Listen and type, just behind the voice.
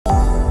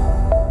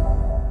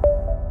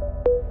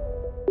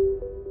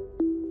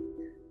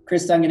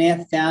Chris Duncan here,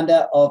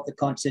 founder of the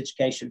Conscious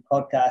Education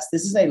Podcast.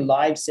 This is a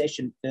live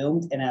session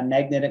filmed in our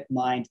Magnetic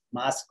Mind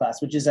Masterclass,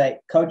 which is a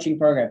coaching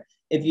program.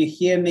 If you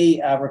hear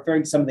me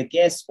referring to some of the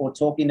guests or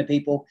talking to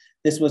people,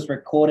 this was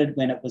recorded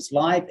when it was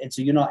live, and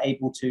so you're not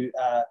able to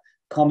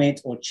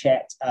comment or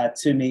chat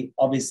to me,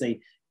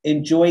 obviously.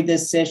 Enjoy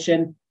this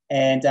session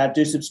and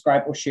do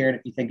subscribe or share it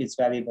if you think it's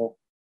valuable.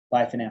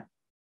 Bye for now.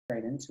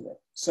 Straight into it.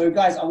 So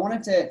guys, I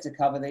wanted to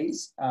cover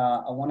these.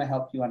 I want to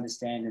help you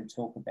understand and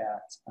talk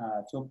about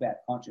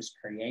conscious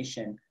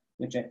creation,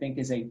 which I think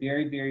is a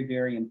very, very,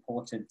 very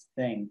important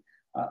thing.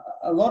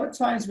 A lot of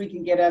times we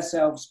can get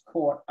ourselves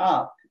caught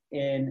up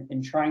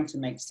in trying to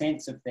make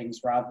sense of things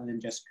rather than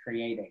just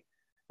creating.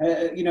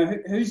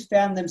 Who's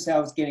found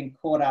themselves getting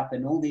caught up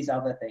in all these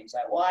other things,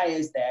 like why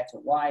is that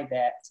or why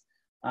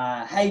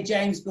that? Hey,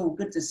 James,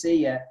 good to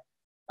see you.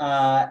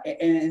 And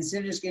instead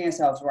of just getting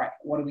ourselves right,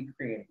 what are we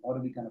creating? What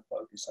are we going to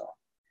focus on?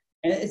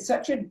 And it's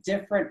such a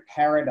different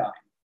paradigm.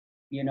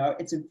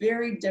 It's a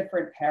very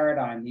different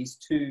paradigm, these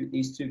two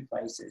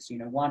places.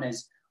 One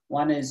is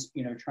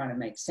trying to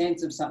make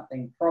sense of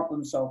something,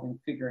 problem solving,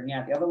 figuring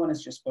out. The other one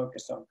is just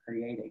focused on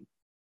creating.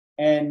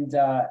 And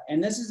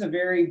this is a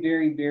very,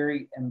 very,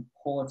 very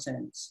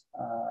important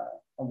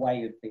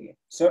way of being.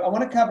 So I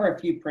want to cover a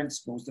few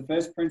principles. The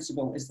first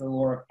principle is the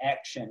law of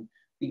action,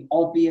 the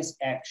obvious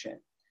action.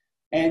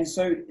 And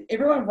so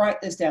everyone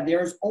write this down.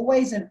 There is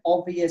always an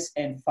obvious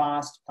and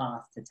fast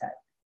path to take.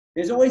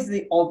 There's always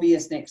the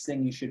obvious next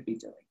thing you should be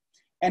doing.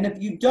 And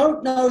if you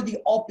don't know the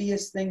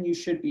obvious thing you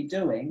should be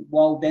doing,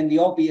 well, then the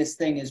obvious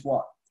thing is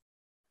what?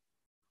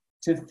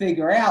 To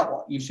figure out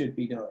what you should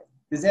be doing.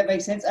 Does that make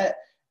sense?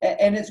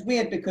 And it's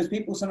weird because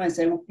people sometimes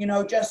say,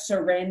 well, just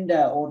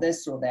surrender or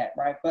this or that,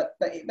 right? But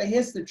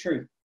here's the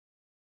truth.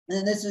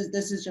 And this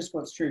is just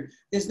what's true.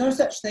 There's no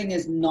such thing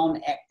as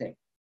non-acting.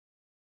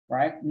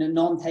 Right?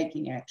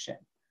 Non-taking action.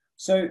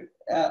 So,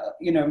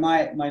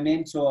 my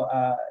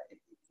mentor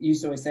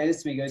used to always say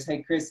this to me. He goes,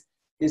 hey, Chris,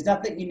 there's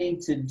nothing you need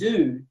to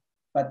do,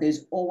 but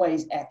there's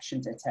always action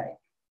to take.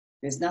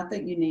 There's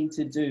nothing you need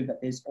to do,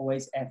 but there's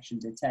always action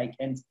to take.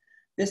 And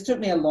this took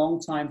me a long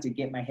time to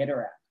get my head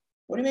around.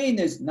 What do you mean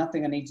there's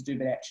nothing I need to do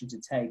but action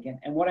to take?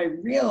 And what I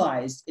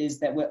realized is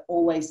that we're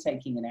always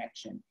taking an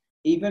action.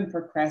 Even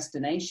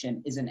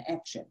procrastination is an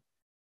action.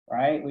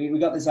 Right? We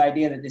got this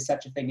idea that there's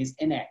such a thing as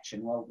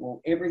inaction.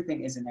 Well,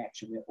 everything is in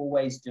action. We're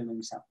always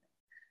doing something.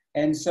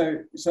 And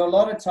so a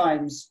lot of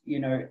times,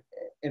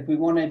 if we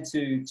wanted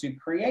to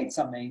create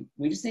something,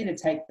 we just need to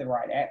take the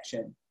right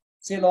action.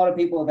 See, a lot of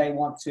people, they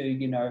want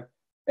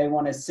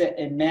to sit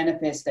in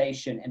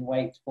manifestation and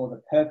wait for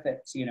the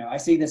perfect, I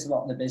see this a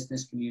lot in the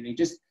business community.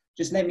 Just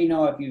let me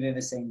know if you've ever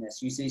seen this.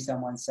 You see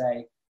someone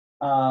say,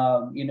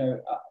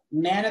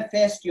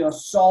 manifest your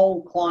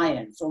soul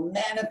clients, or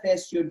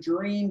manifest your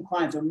dream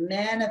clients, or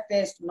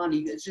manifest money.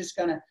 It's just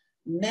going to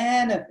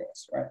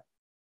manifest, right?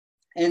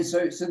 And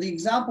so the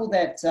example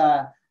that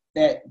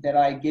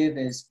I give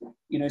is,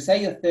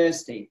 say you're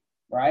thirsty,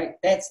 right?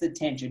 That's the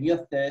tension.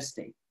 You're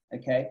thirsty,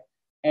 okay?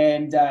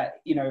 And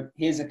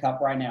here's a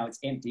cup right now. It's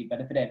empty, but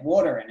if it had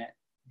water in it,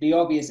 the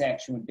obvious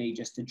action would be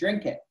just to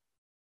drink it,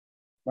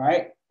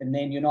 right? And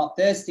then you're not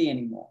thirsty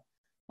anymore.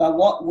 But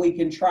what we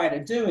can try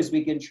to do is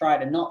we can try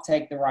to not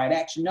take the right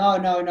action. No.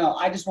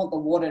 I just want the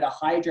water to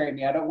hydrate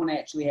me. I don't want to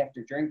actually have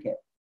to drink it.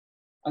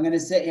 I'm going to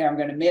sit here. I'm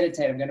going to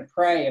meditate. I'm going to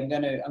pray. I'm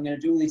going to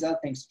do all these other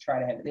things to try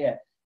to have it there.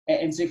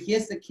 And so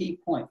here's the key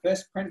point.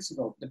 First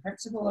principle, the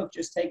principle of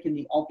just taking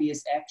the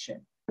obvious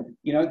action.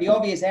 The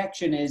obvious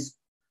action is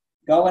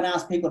go and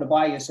ask people to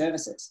buy your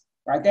services,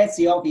 right? That's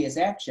the obvious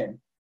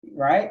action,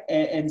 right?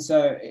 And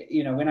so,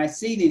 when I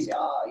see these,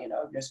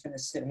 I'm just going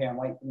to sit here and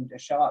wait for them to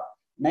show up.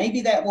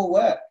 Maybe that will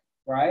work,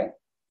 right?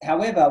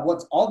 However,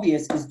 what's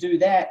obvious is do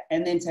that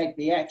and then take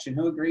the action.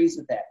 Who agrees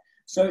with that?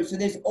 So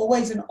there's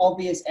always an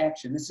obvious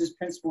action. This is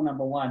principle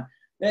number one.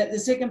 The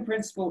second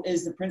principle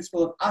is the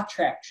principle of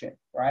attraction,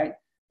 right?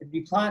 If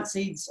you plant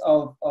seeds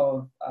of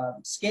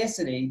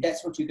scarcity,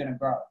 that's what you're going to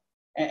grow.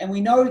 And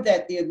we know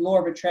that the law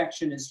of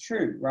attraction is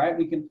true, right?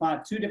 We can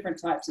plant two different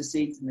types of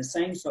seeds in the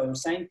same soil,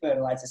 same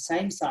fertilizer,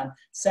 same sun,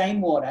 same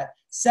water,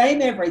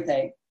 same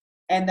everything.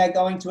 And they're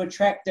going to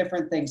attract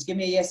different things. Give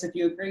me a yes if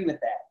you agree with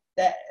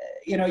that.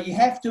 You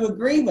have to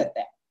agree with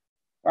that,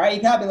 right?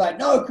 You can't be like,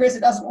 no, Chris,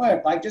 it doesn't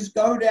work. Like, just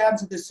go down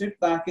to the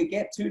supermarket,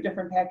 get two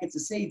different packets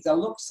of seeds. They'll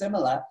look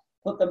similar.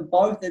 Put them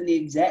both in the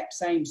exact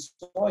same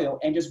soil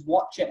and just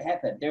watch it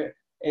happen.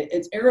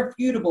 It's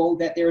irrefutable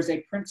that there is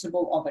a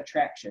principle of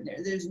attraction.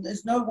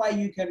 There's no way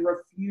you can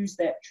refuse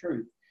that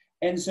truth.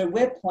 And so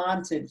we're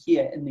planted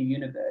here in the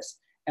universe,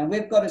 and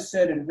we've got a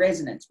certain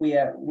resonance.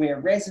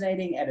 We're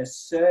resonating at a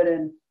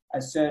certain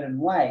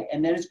way,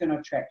 and that is going to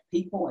attract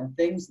people and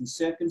things and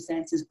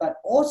circumstances. But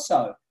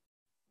also,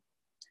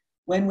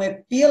 when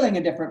we're feeling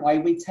a different way,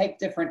 we take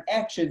different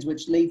actions,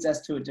 which leads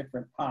us to a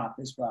different path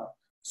as well.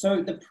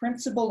 So the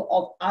principle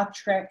of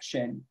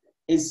attraction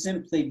is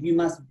simply, you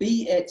must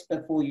be it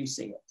before you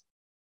see it.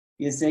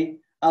 You see,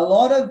 a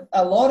lot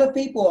of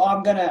people,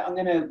 I'm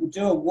gonna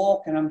do a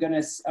walk, and I'm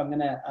gonna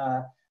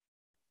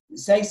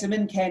say some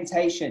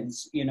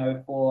incantations,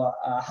 for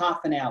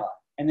half an hour,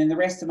 and then the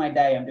rest of my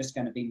day, I'm just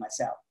going to be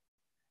myself.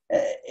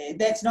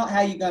 That's not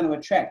how you're going to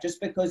attract. Just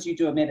because you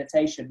do a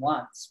meditation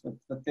once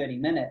for 30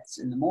 minutes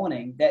in the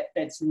morning,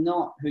 that's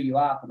not who you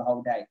are for the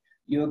whole day.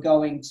 You're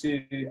going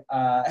to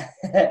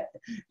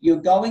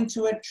you're going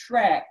to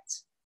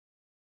attract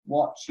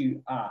what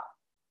you are,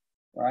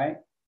 right?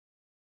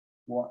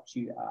 What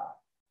you are,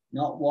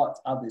 not what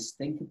others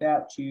think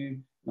about you,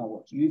 not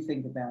what you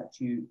think about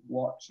you,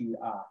 what you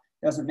are.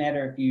 Doesn't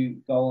matter if you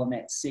go on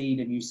that seed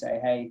and you say,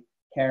 hey,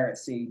 carrot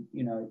seed,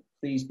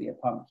 please be a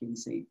pumpkin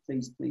seed.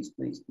 Please, please,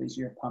 please, please,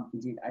 you're a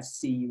pumpkin seed. I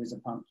see you as a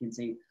pumpkin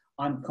seed.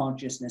 I'm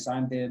consciousness.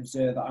 I'm the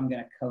observer. I'm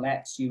going to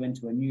collapse you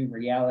into a new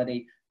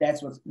reality.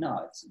 That's what's,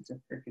 no, it's a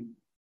freaking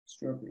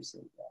strawberry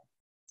seed.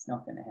 It's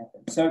not going to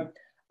happen. So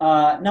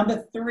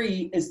number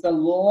 3 is the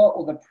law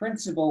or the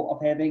principle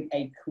of having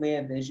a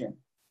clear vision.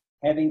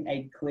 Having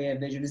a clear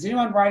vision. Is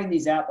anyone writing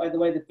these out? By the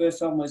way, the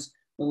first one was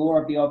the law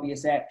of the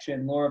obvious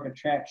action, law of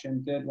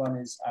attraction. Third one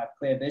is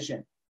clear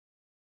vision.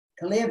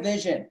 Clear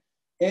vision.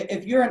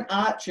 If you're an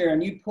archer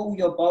and you pull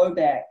your bow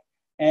back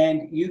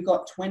and you've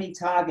got 20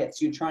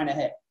 targets you're trying to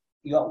hit,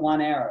 you got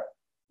one arrow,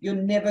 you're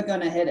never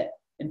going to hit it.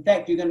 In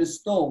fact, you're going to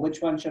stall.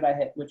 Which one should I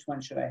hit? Which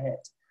one should I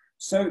hit?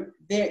 So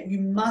there, you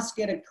must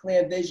get a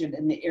clear vision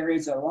in the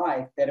areas of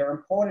life that are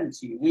important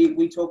to you.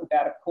 We talk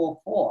about a core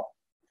 4,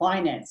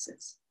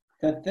 finances,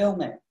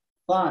 fulfillment,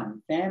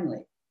 fun,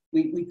 family.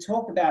 We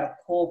talk about a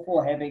core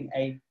 4, having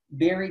a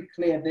very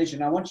clear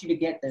vision. I want you to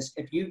get this.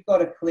 If you've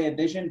got a clear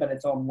vision, but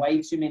it's on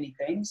way too many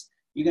things,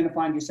 you're going to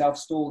find yourself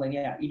stalling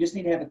out. You just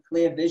need to have a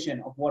clear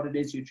vision of what it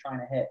is you're trying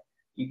to hit.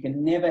 You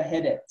can never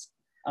hit it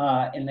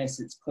unless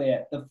it's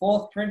clear. The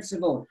 4th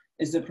principle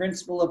is the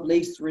principle of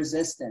least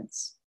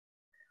resistance.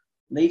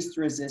 Least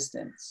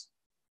resistance.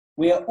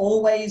 We are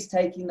always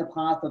taking the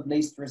path of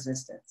least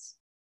resistance.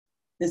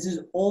 This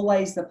is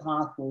always the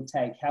path we'll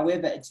take.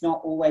 However, it's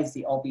not always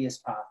the obvious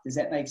path. Does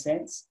that make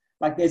sense?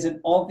 Like there's an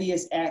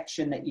obvious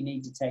action that you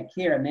need to take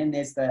here, and then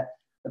there's the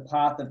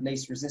path of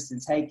least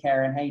resistance. Hey,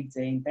 Karen. Hey,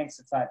 Dean. Thanks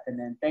for typing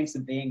in. Thanks for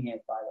being here,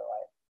 by the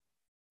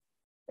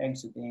way.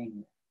 Thanks for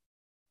being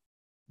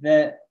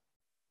here.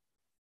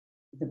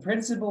 The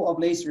principle of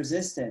least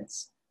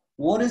resistance.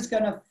 Water is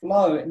going to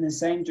flow in the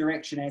same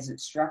direction as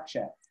its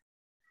structure.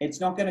 It's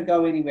not going to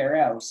go anywhere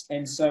else.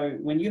 And so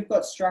when you've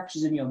got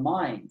structures in your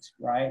mind,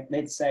 right,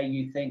 let's say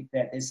you think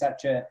that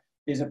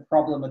there's a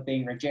problem of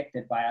being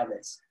rejected by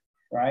others,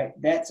 right?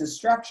 That's a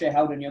structure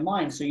held in your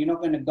mind. So you're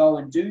not going to go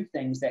and do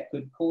things that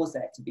could cause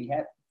that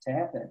to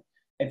happen.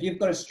 If you've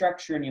got a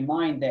structure in your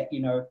mind that,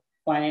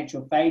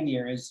 financial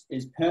failure is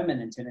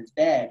permanent and it's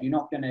bad, you're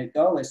not going to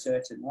go a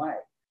certain way.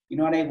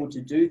 You're not able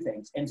to do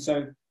things. And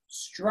so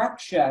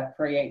structure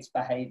creates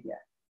behavior.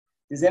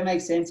 Does that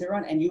make sense,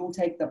 everyone? And you will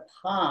take the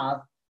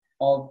path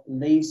of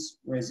least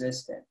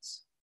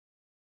resistance.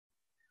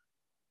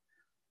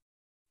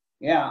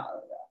 Yeah.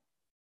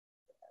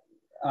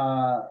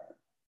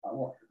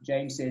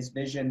 James says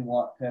vision,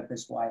 what,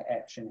 purpose, why,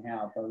 action,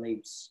 how,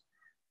 beliefs.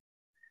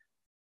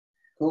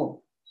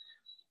 Cool.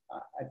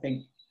 I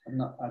think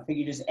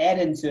you just add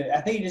into it.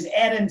 I think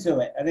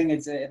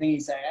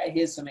he's saying, hey,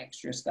 here's some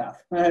extra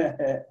stuff,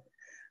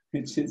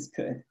 which is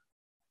good.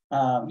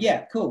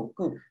 Yeah, cool.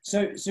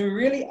 So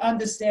really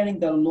understanding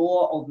the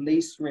law of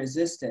least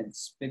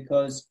resistance,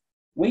 because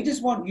we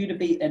just want you to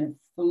be in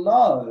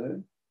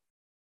flow,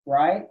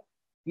 right?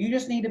 You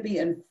just need to be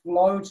in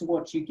flow to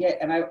what you get.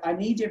 And I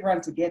need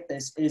everyone to get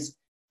this, is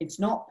it's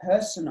not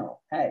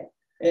personal. Hey,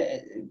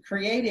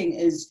 creating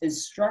is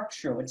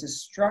structural. It's a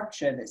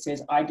structure that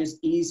says, I just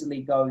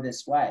easily go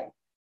this way.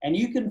 And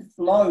you can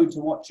flow to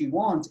what you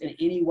want in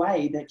any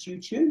way that you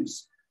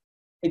choose.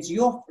 It's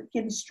your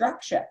freaking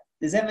structure.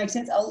 Does that make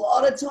sense? A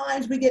lot of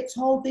times we get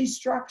told these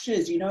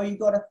structures, you've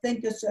got to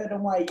think a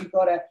certain way. You've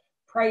got to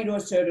pray to a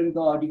certain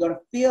God. You've got to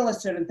feel a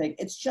certain thing.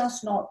 It's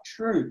just not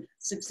true.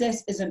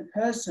 Success isn't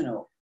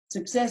personal.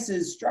 Success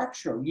is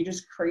structural. You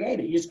just create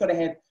it. You just got to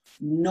have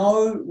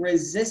no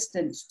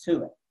resistance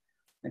to it.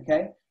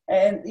 Okay.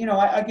 And,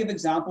 I give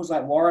examples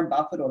like Warren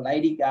Buffett or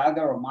Lady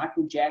Gaga or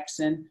Michael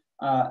Jackson,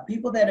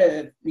 people that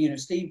are,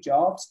 Steve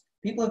Jobs.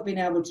 People have been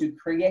able to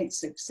create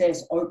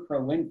success.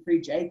 Oprah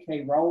Winfrey,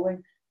 J.K.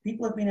 Rowling.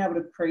 People have been able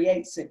to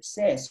create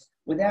success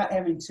without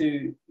having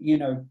to,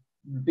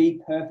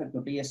 be perfect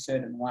or be a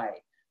certain way.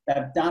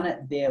 They've done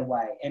it their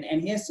way.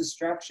 And here's the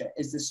structure.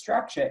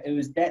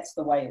 That's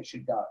the way it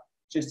should go.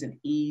 Just an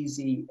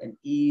easy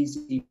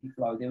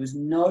flow. There was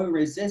no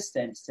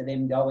resistance to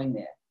them going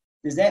there.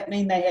 Does that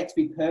mean they had to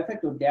be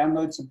perfect or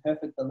download some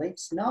perfect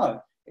beliefs?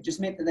 No. It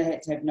just meant that they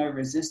had to have no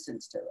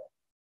resistance to it.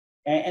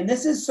 And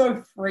this is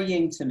so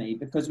freeing to me,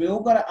 because we all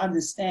got to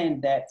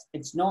understand that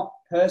it's not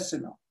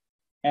personal.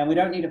 And we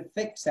don't need to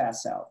fix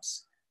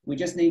ourselves. We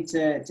just need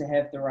to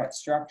have the right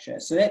structure.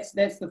 So that's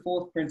the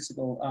 4th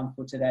principle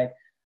for today.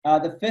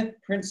 The 5th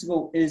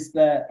principle is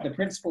the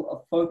principle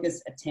of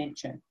focused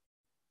attention.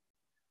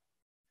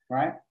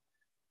 Right?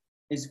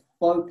 Is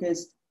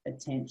focused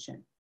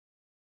attention.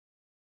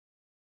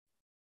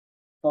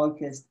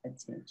 Focused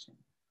attention.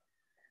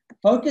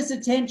 Focus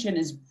attention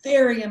is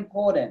very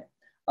important.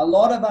 A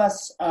lot of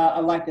us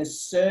are like a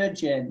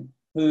surgeon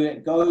who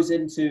goes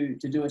into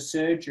to do a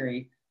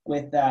surgery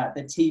with the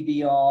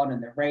TV on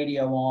and the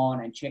radio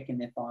on and checking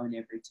their phone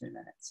every 2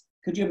 minutes.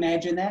 Could you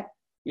imagine that?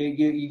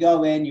 You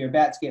go in, you're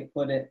about to get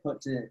put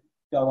to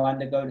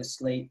go to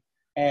sleep,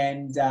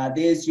 and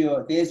there's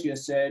your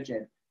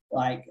surgeon.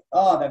 Like,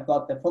 oh, they've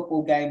got the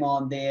football game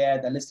on there,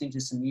 they're listening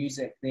to some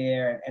music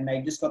there, and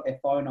they just got their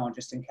phone on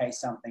just in case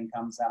something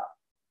comes up,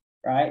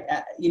 right?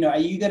 Are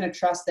you going to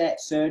trust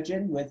that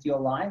surgeon with your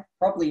life?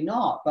 Probably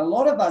not. But a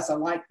lot of us are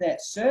like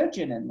that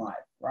surgeon in life,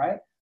 right?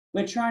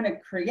 We're trying to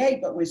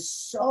create, but we're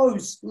so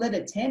split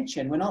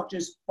attention. We're not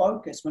just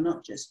focused. We're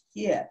not just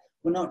here.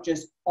 We're not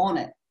just on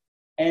it.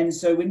 And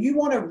so when you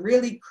want to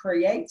really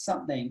create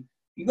something,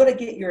 you got to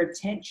get your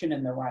attention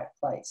in the right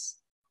place.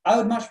 I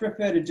would much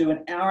prefer to do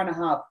an hour and a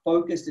half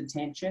focused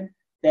attention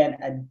than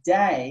a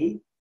day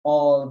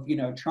of,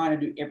 trying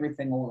to do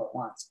everything all at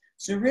once.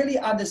 So really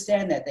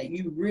understand that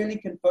you really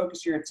can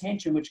focus your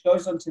attention, which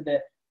goes on to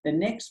the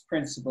next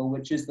principle,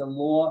 which is the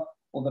law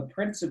or the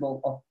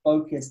principle of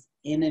focused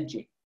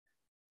energy.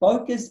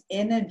 Focused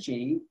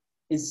energy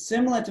is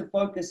similar to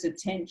focused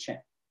attention,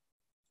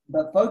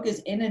 but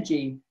focused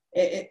energy,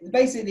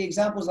 basically the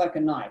example is like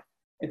a knife.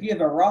 If you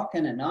have a rock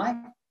and a knife,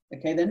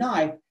 okay, the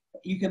knife,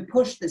 you can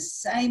push the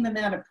same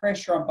amount of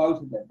pressure on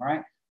both of them,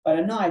 right? But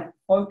a knife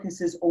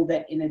focuses all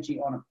that energy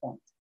on a point.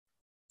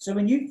 So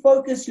when you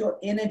focus your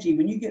energy,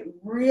 when you get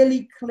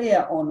really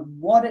clear on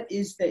what it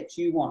is that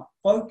you want,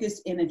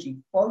 focus energy,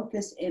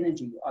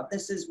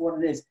 this is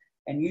what it is.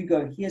 And you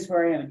go, here's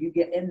where I am. And you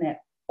get in that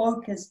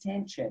focused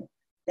tension.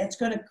 That's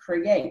going to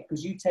create,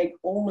 because you take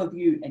all of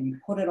you and you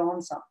put it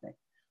on something.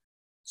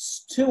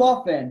 Too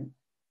often,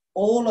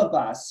 all of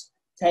us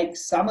take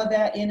some of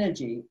our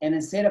energy, and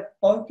instead of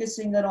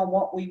focusing it on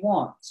what we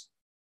want,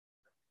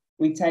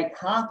 we take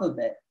half of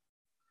it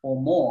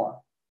or more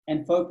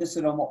and focus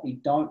it on what we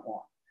don't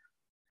want.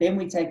 Then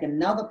we take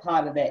another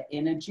part of that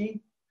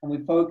energy and we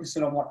focus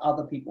it on what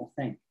other people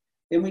think.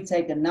 Then we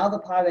take another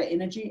part of that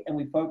energy and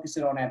we focus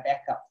it on our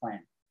backup plan.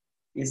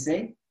 You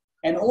see?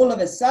 And all of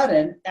a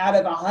sudden, out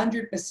of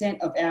 100%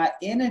 of our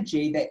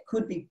energy that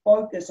could be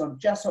focused on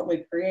just what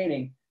we're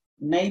creating,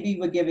 maybe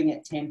we're giving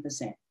it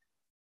 10%.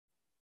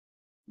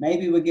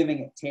 Maybe we're giving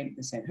it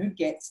 10%. Who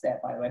gets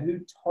that, by the way?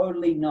 Who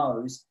totally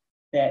knows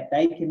that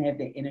they can have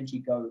their energy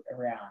go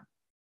around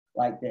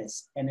like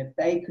this? And if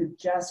they could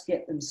just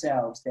get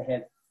themselves to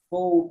have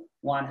full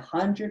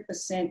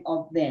 100%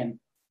 of them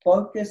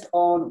focused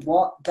on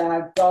what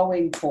they're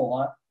going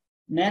for,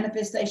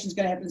 manifestation is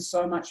going to happen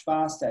so much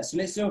faster. So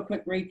let's do a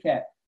quick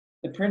recap.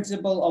 The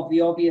principle of the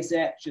obvious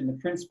action, the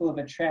principle of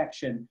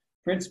attraction,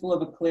 principle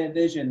of a clear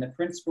vision, the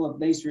principle of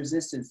least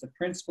resistance, the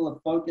principle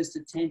of focused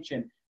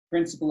attention,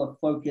 principle of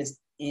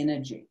focused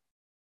energy.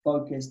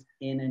 Focused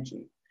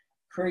energy.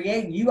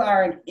 You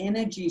are an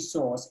energy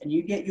source, and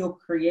you get your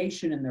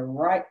creation in the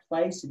right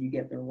place and you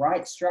get the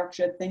right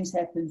structure, things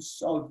happen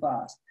so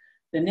fast.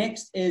 The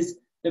next is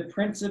the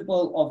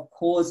principle of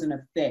cause and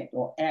effect,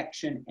 or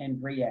action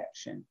and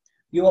reaction.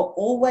 You are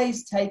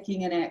always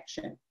taking an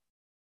action,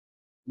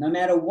 no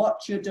matter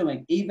what you're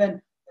doing.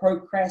 Even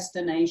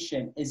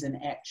procrastination is an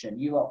action.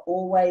 You are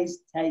always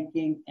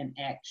taking an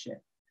action.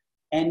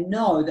 And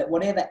know that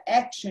whatever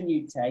action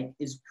you take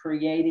is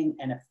creating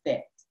an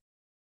effect,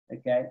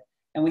 okay?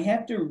 And we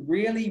have to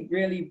really,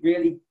 really,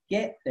 really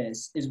get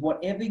this, is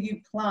whatever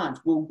you plant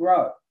will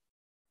grow.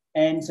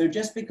 And so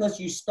just because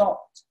you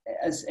stopped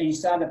and you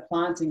started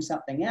planting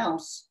something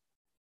else,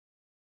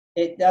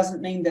 it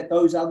doesn't mean that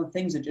those other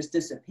things have just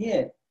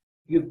disappeared.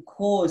 You've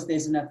caused,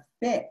 there's an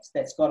effect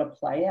that's got to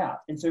play out.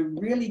 And so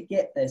really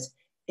get this,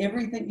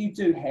 everything you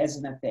do has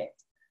an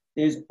effect.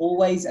 There's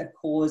always a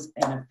cause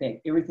and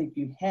effect. Everything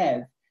you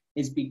have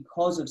is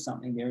because of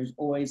something. There is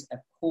always a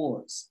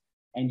cause.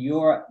 And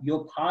you're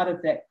part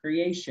of that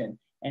creation.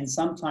 And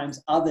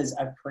sometimes others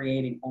are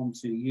creating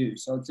onto you.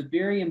 So it's a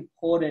very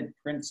important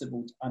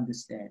principle to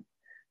understand.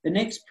 The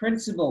next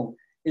principle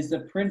is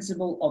the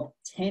principle of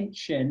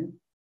tension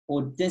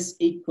or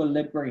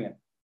disequilibrium.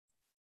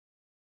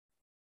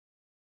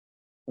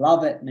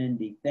 Love it,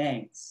 Mindy.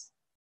 Thanks.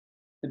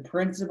 The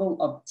principle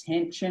of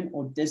tension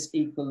or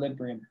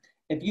disequilibrium.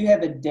 If you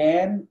have a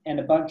dam and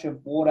a bunch of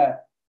water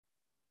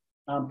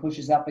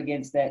pushes up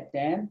against that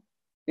dam,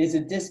 there's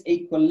a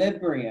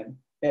disequilibrium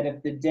that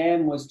if the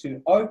dam was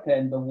to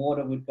open, the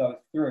water would go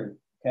through.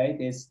 Okay,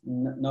 there's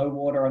no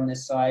water on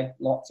this side,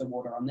 lots of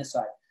water on this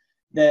side.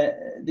 The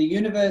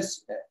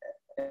universe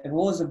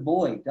abhors a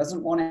void,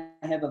 doesn't want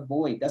to have a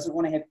void, doesn't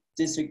want to have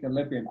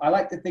disequilibrium. I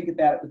like to think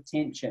about it with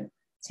tension.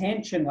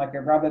 Tension, like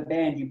a rubber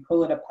band, you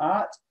pull it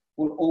apart,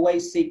 will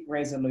always seek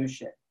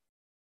resolution.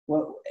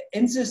 Well,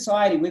 in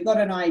society, we've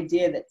got an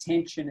idea that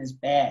tension is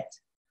bad.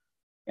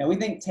 And we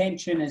think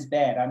tension is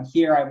bad. I'm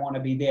here, I want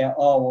to be there.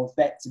 Oh, well,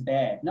 that's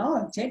bad.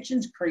 No,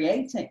 tension's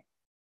creating.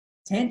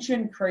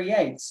 Tension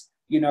creates,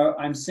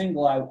 I'm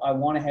single, I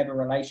want to have a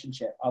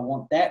relationship. I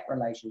want that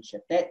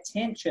relationship. That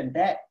tension,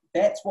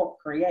 that's what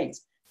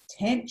creates.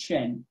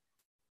 Tension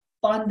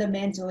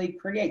fundamentally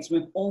creates.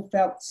 We've all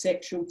felt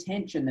sexual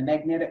tension, the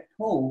magnetic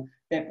pull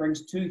that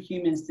brings two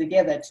humans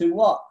together to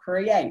what?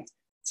 Create.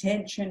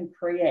 Tension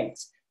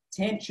creates.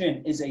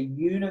 Tension is a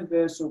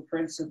universal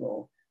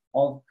principle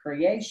of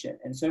creation.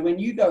 And so when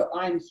you go,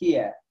 I'm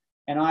here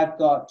and I've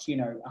got,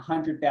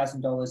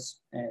 $100,000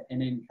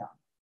 in income,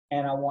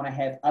 and I want to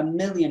have $1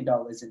 million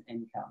in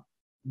income,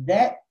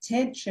 that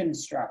tension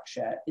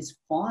structure is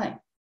fine.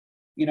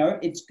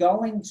 It's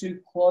going to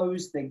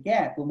close the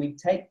gap. When we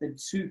take the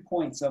 2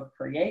 points of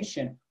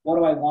creation, what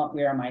do I want?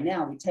 Where am I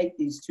now? We take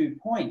these 2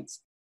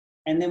 points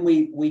and then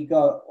we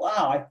go,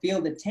 wow, I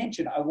feel the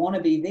tension. I want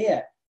to be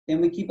there.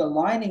 Then we keep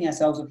aligning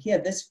ourselves with here.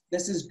 This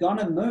is going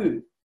to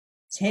move.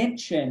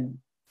 Tension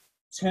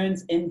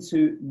turns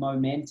into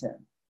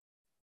momentum.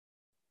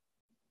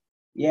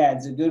 Yeah,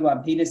 it's a good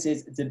one. Peter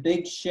says it's a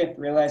big shift,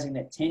 realizing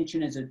that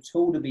tension is a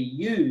tool to be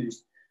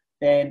used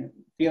than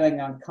feeling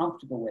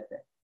uncomfortable with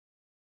it.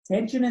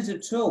 Tension is a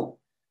tool.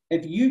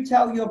 If you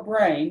tell your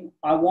brain,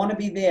 I want to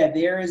be there,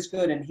 there is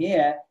good, and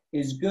here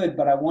is good,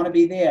 but I want to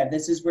be there,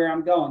 this is where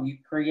I'm going. You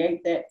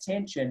create that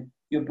tension,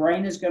 your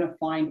brain is going to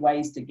find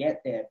ways to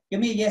get there. Give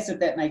me a yes if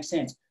that makes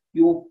sense.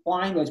 You will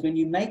find ways. When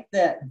you make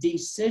the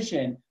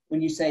decision,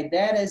 when you say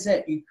that is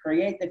it, you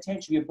create the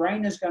tension, your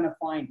brain is going to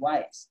find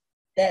ways.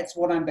 That's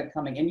what I'm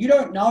becoming. And you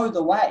don't know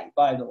the way,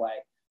 by the way.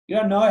 You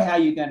don't know how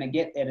you're going to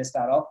get there to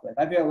start off with.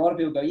 I've heard a lot of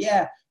people go,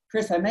 yeah,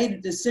 Chris, I made a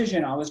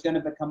decision. I was going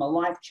to become a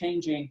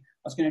life-changing,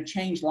 I was going to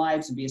change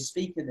lives and be a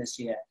speaker this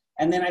year.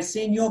 And then I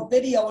seen your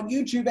video on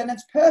YouTube and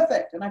it's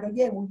perfect. And I go,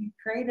 yeah, well, you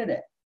created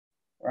it,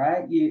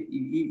 right?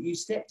 You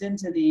stepped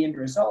into the end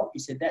result.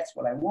 You said, that's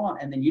what I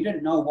want. And then you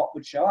didn't know what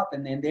would show up.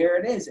 And then there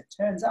it is. It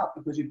turns up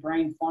because your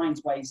brain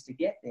finds ways to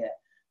get there.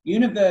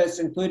 Universe,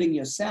 including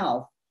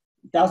yourself,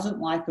 doesn't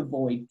like a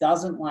void,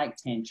 doesn't like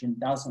tension,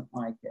 doesn't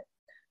like it.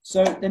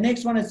 So the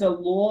next one is the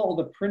law or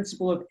the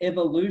principle of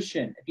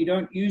evolution. If you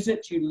don't use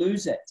it, you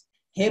lose it.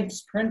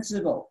 Hebb's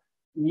principle,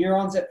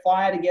 neurons that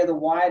fire together,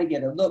 wire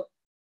together. Look,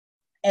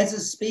 as a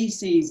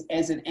species,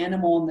 as an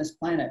animal on this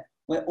planet,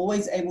 we're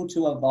always able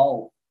to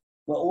evolve.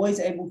 We're always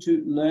able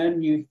to learn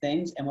new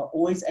things, and we're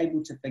always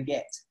able to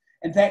forget.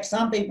 In fact,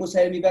 some people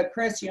say to me, but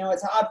Chris,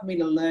 it's hard for me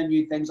to learn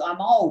new things.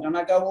 I'm old. And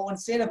I go, well,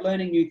 instead of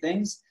learning new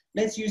things,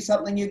 let's use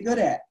something you're good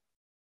at.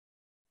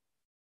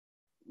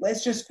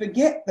 Let's just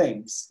forget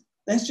things.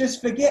 Let's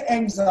just forget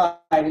anxiety.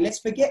 Let's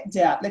forget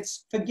doubt.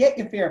 Let's forget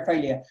your fear of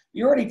failure.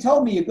 You already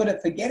told me you're good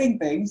at forgetting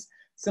things.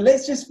 So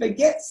let's just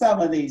forget some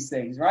of these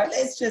things, right?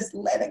 Let's just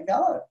let it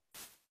go.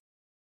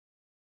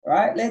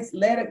 Right? Let's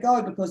let it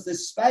go, because the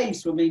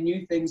space will mean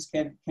new things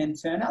can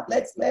turn up.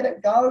 Let's let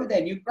it go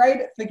then. You're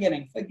great at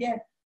forgetting.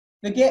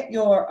 Forget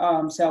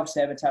your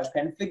self-sabotage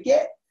pattern.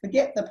 Forget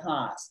the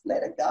past.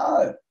 Let it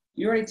go.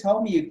 You already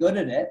told me you're good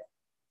at it.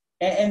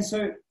 And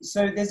so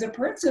there's a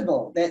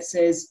principle that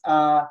says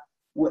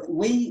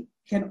we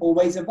can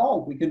always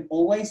evolve. We can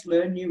always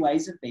learn new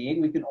ways of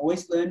being. We can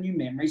always learn new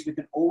memories. We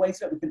can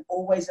always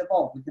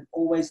evolve. We can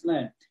always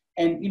learn.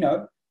 And,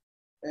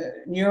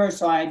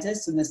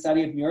 neuroscientists and the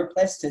study of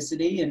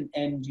neuroplasticity and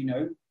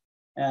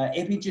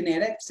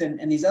epigenetics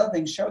and these other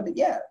things show that,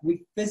 yeah,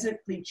 we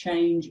physically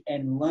change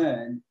and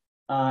learn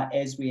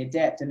as we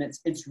adapt. And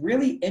it's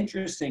really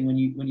interesting when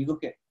you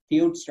look at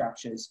field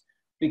structures,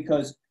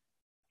 because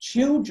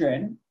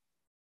children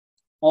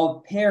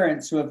of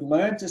parents who have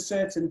learned a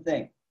certain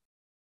thing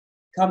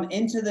come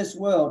into this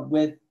world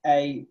with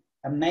an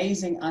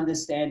amazing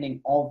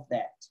understanding of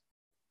that.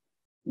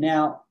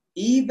 Now,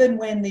 even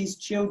when these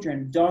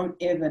children don't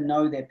ever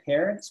know their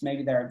parents,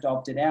 maybe they're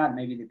adopted out,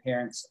 maybe their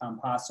parents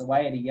pass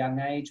away at a young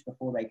age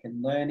before they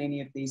can learn any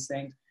of these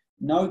things,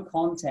 no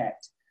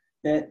contact,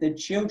 the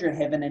children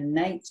have an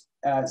innate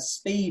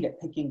speed at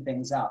picking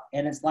things up.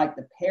 And it's like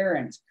the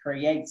parent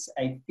creates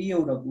a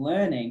field of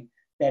learning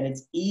that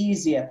it's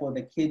easier for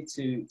the kid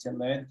to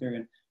learn through.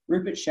 And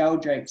Rupert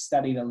Sheldrake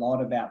studied a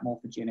lot about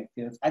morphogenic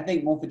fields. I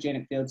think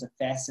morphogenic fields are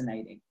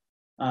fascinating.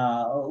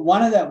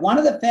 One of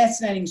the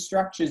fascinating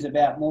structures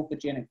about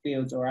morphogenic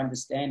fields or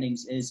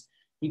understandings is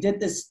he did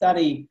this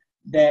study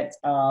that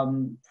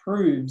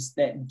proves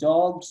that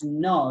dogs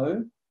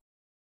know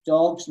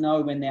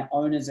when their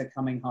owners are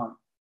coming home.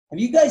 Have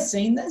you guys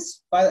seen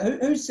this?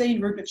 Who's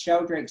seen Rupert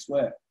Sheldrake's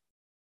work?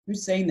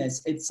 Who's seen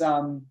this? It's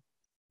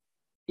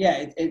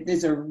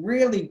there's a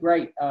really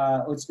great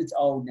it's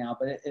old now,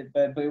 but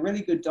a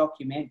really good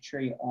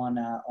documentary on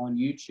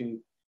YouTube.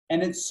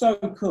 And it's so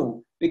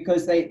cool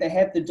because they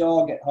have the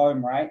dog at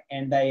home, right?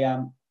 And they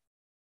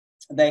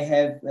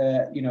have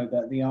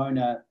the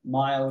owner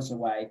miles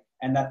away,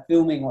 and they're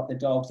filming what the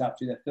dog's up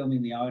to. They're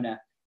filming the owner,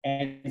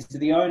 and so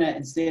the owner,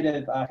 instead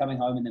of coming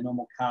home in the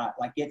normal cart,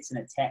 like gets in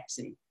a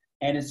taxi.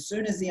 And as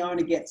soon as the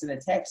owner gets in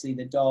a taxi,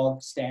 the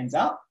dog stands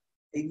up,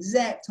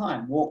 exact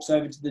time, walks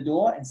over to the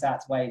door and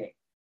starts waiting.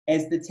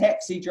 As the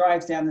taxi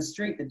drives down the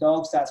street, the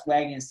dog starts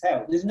wagging its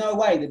tail. There's no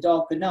way the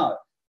dog could know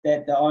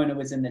that the owner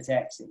was in the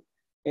taxi.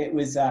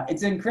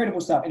 It's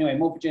incredible stuff. Anyway,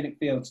 morphogenic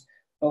fields.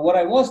 But what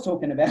I was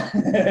talking about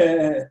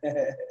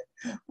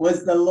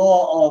was the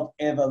law of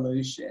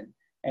evolution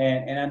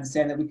and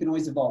understand that we can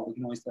always evolve, we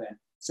can always learn.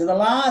 So the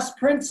last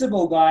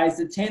principle, guys,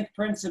 the 10th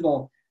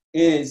principle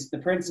is the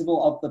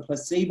principle of the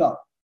placebo.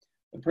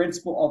 The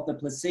principle of the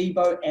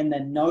placebo and the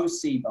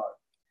nocebo.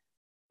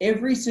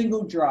 Every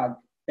single drug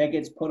that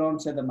gets put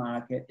onto the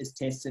market is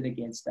tested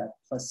against a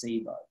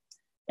placebo.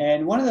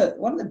 And one of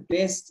the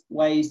best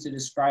ways to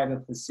describe a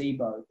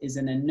placebo is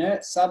an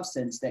inert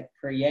substance that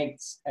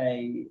creates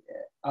a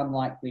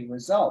unlikely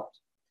result.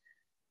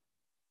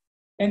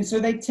 And so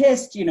they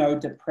test,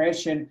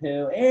 depression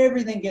pill,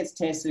 everything gets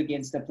tested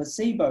against a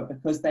placebo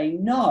because they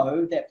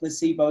know that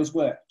placebos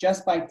work.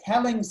 Just by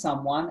telling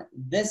someone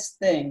this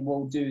thing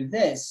will do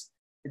this,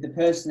 if the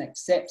person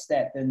accepts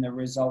that, then the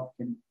result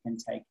can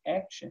take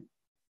action,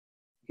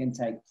 can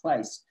take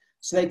place.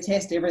 So they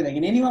test everything.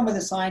 And anyone with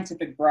a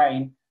scientific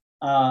brain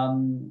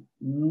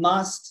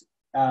must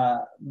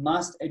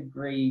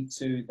agree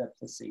to the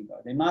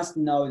placebo. They must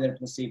know that a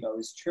placebo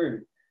is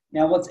true.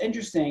 Now, what's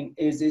interesting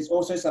is there's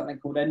also something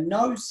called a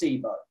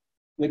nocebo,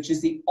 which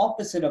is the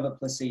opposite of a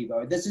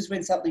placebo. This is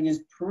when something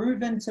is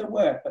proven to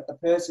work, but the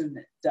person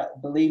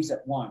believes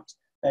it won't.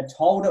 They're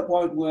told it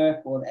won't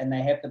work, and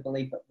they have the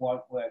belief it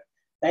won't work.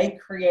 They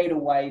create a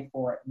way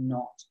for it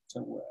not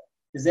to work.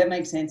 Does that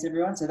make sense,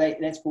 everyone? So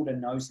that's called a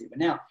nocebo.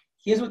 Now,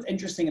 here's what's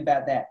interesting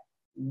about that.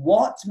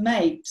 What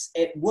makes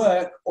it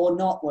work or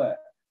not work?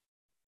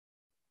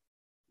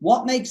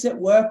 What makes it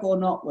work or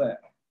not work?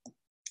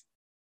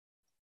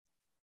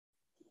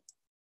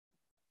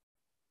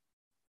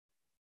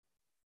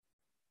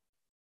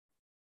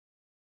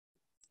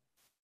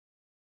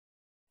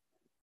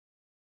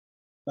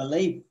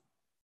 Belief.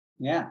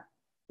 Yeah,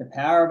 the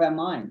power of our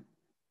mind.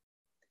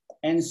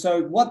 And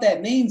so what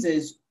that means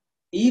is,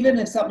 even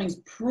if something's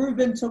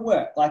proven to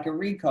work, like a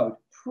recode,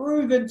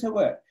 proven to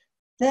work,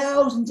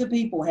 thousands of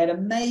people had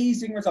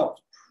amazing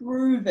results,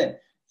 proven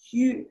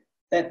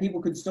that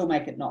people could still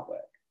make it not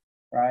work,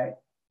 right?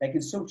 They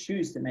can still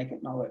choose to make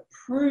it not work.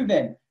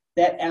 Proven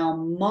that our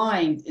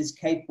mind is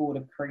capable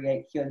to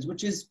create healings,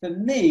 which is, for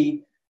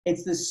me,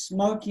 it's the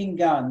smoking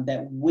gun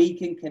that we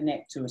can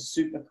connect to a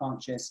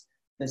superconscious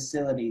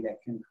facility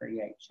that can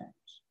create change.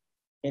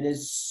 It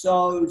is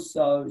so,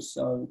 so,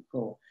 so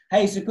cool.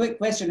 Hey, so quick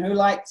question. Who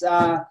liked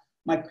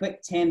my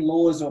quick 10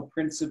 laws or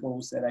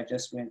principles that I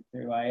just went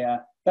through?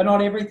 But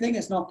not everything.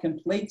 It's not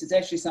complete. It's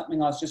actually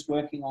something I was just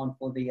working on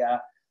for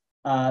the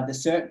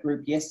CERT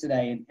group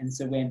yesterday. And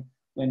so when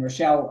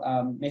Rochelle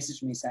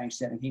messaged me saying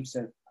she's having heaps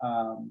of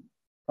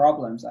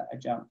problems, I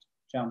jumped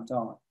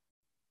on.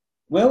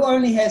 Will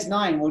only has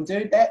 9. Well,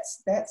 dude,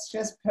 that's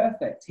just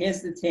perfect.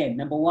 Here's the 10.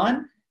 Number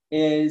 1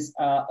 is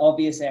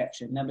obvious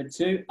action. Number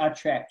 2,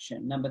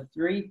 attraction. Number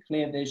 3,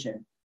 clear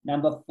vision.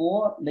 Number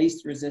 4,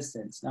 least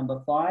resistance.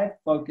 Number 5,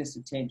 focused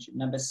attention.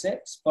 Number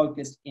 6,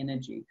 focused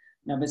energy.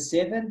 Number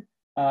 7,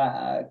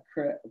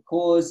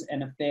 cause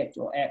and effect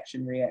or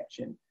action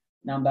reaction.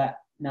 Number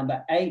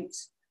 8,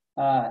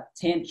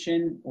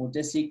 tension or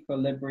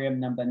disequilibrium.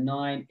 Number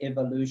 9,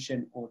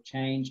 evolution or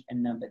change.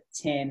 And number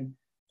 10,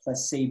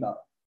 placebo.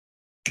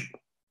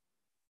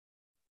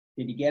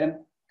 Did you get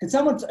them? Could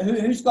someone,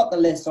 who's got the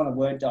list on a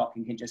Word doc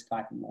and can just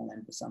type them all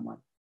in for someone?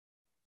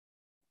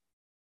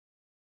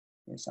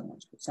 Yeah,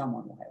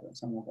 someone will have it.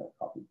 Someone will go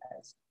copy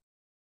paste.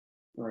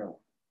 Real.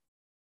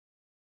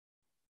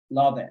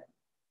 Love it.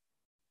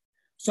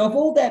 So with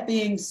all that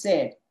being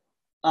said,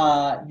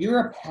 you're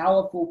a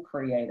powerful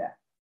creator.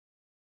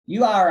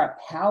 You are a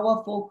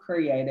powerful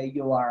creator.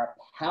 You are a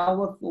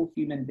powerful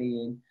human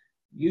being.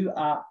 You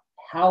are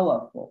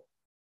powerful.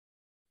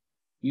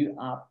 You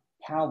are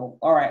powerful.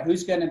 All right,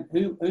 who's got 10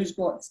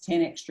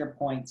 extra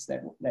points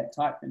that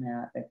type them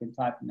out, that can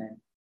type them in?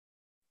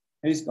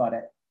 Who's got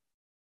it?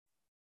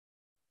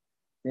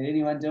 Did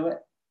anyone do it?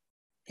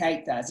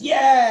 Kate does.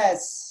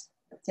 Yes!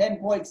 10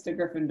 points to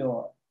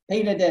Gryffindor.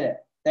 Peter did it.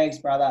 Thanks,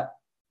 brother.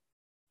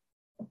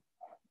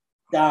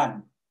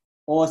 Done.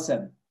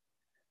 Awesome.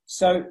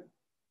 So,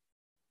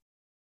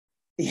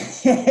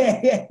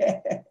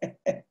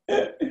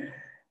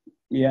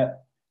 yeah.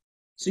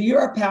 So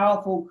you're a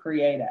powerful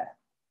creator.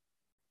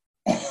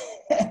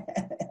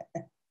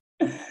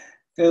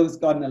 Phil's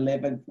got an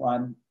 11th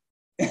one.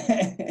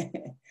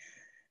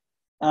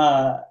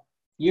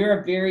 You're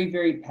a very,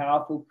 very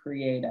powerful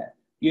creator.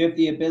 You have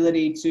the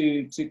ability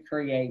to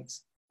create.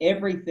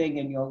 Everything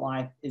in your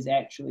life is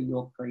actually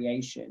your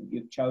creation.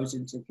 You've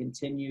chosen to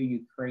continue.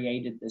 You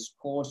created this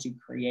course. You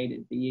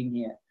created being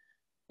here.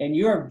 And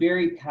you're a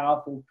very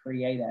powerful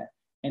creator.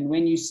 And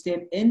when you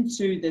step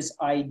into this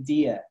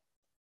idea,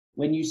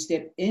 when you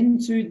step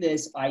into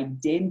this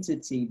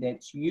identity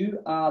that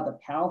you are the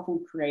powerful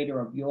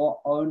creator of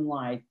your own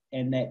life,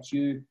 and that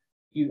you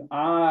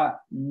are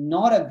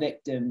not a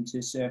victim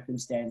to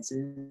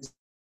circumstances,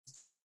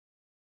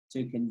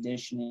 to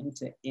conditioning,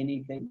 to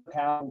anything,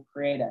 powerful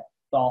creator,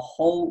 the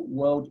whole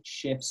world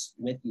shifts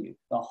with you,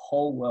 the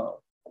whole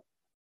world.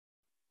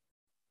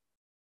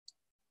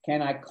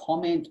 Can I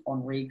comment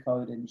on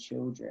Recode in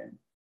children?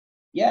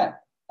 Yeah.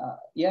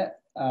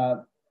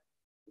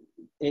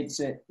 It's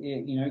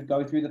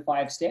go through the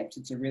 5 steps.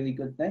 It's a really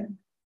good thing.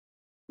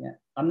 Yeah.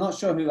 I'm not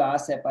sure who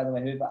asked that, by the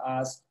way. Whoever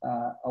asked,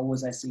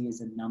 always I see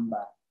is a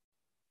number.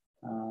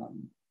 A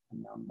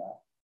number.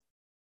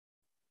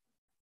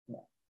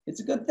 Yeah, it's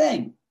a good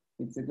thing.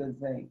 It's a good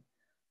thing.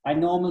 I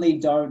normally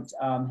don't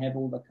have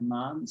all the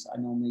commands. I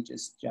normally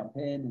just jump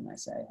in and I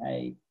say,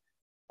 hey,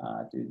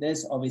 do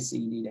this. Obviously,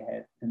 you need to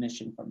have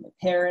permission from the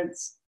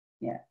parents.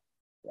 Yeah,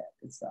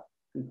 good stuff.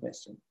 Good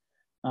question.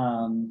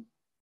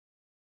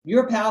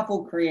 You're a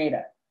powerful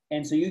creator.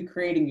 And so you're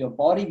creating your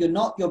body. You're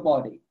not your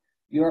body.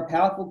 You're a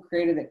powerful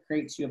creator that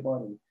creates your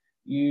body.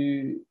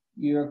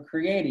 You're a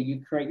creator.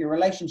 You create your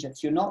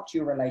relationships. You're not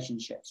your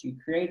relationships. You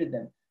created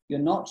them. You're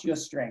not your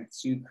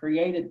strengths. You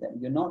created them.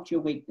 You're not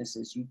your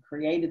weaknesses. You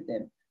created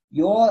them.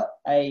 You're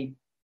a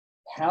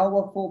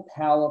powerful,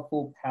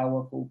 powerful,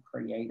 powerful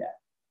creator.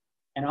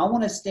 And I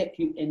want to step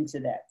you into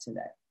that today,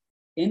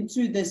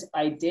 into this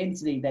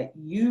identity that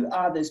you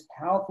are this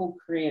powerful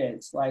creator.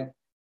 It's like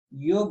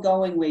you're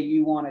going where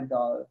you want to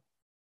go,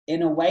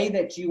 in a way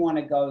that you want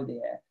to go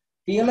there,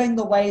 feeling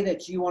the way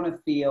that you want to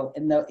feel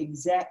in the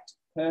exact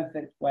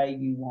perfect way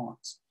you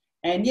want.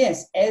 And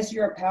yes, as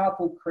you're a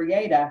powerful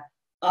creator,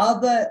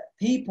 other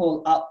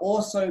people are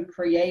also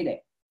creating.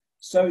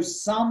 So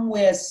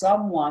somewhere,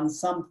 someone,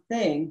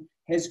 something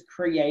has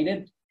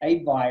created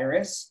a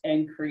virus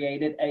and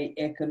created an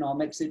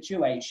economic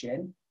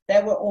situation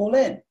that we're all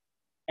in.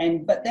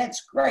 But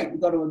that's great. We've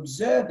got to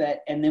observe it,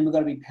 and then we've got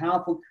to be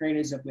powerful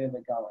creators of where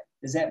we're going.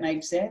 Does that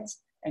make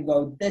sense? And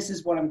go, this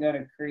is what I'm going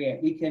to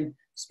create. We can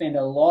spend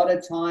a lot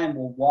of time,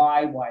 well,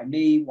 why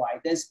me, why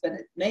this? But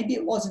maybe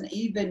it wasn't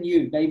even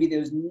you. Maybe there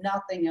was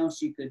nothing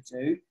else you could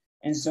do.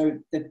 And so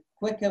the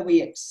quicker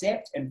we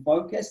accept and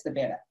focus, the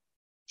better.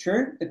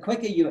 True? The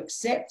quicker you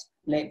accept,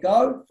 let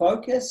go,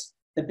 focus,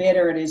 the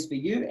better it is for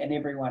you and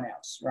everyone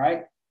else,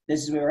 right?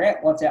 This is where we're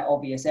at. What's our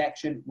obvious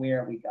action?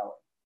 Where are we going?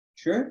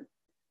 True?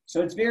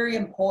 So it's very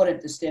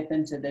important to step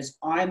into this.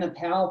 I'm a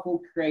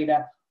powerful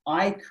creator.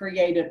 I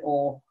create it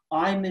all.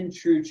 I'm in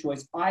true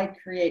choice. I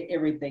create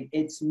everything.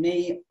 It's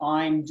me.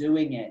 I'm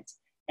doing it.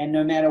 And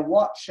no matter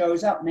what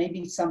shows up,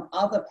 maybe some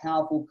other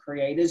powerful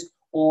creators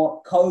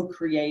or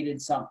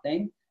co-created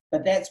something,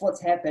 but that's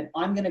what's happened.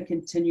 I'm going to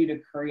continue to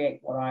create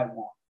what I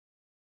want.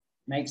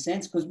 Makes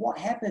sense? Because what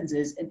happens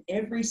is in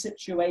every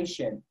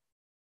situation,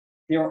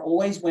 there are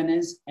always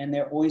winners and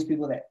there are always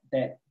people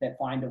that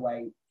find a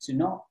way to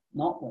not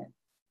win.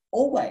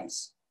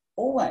 Always.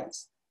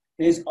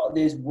 There's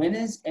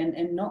winners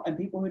and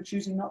people who are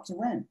choosing not to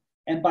win.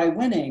 And by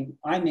winning,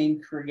 I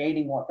mean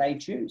creating what they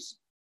choose,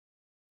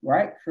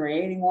 right?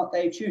 Creating what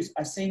they choose.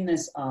 I've seen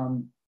this,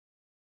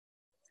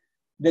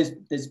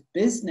 this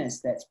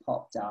business that's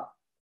popped up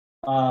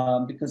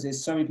because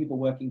there's so many people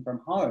working from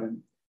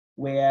home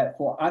where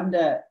for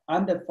under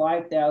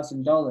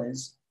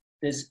 $5,000,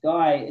 this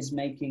guy is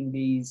making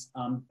these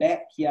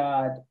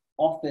backyard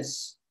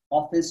office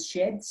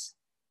sheds,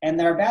 and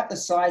they're about the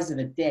size of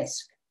a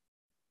desk.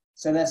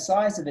 So they're the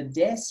size of a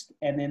desk,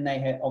 and then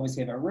they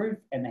obviously have a roof,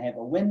 and they have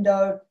a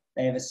window,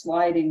 they have a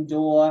sliding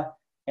door,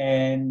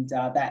 and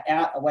they're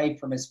out away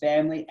from his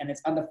family, and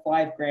it's under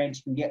 $5,000.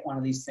 You can get one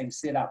of these things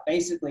set up.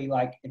 Basically,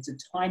 like it's a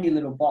tiny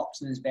little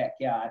box in his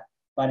backyard,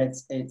 but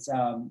it's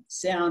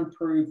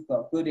soundproof,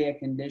 got good air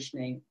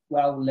conditioning,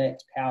 well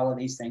lit, power,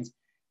 these things.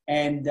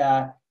 And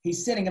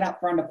he's setting it up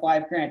for under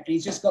 $5,000, and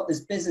he's just got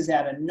this business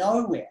out of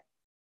nowhere.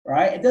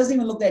 Right? It doesn't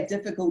even look that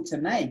difficult to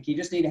make. You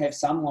just need to have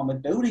someone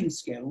with building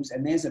skills,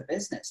 and there's a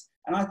business.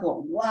 And I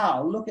thought,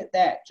 wow, look at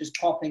that, just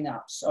popping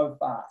up so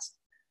fast.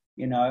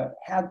 You know,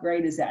 how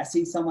great is that? I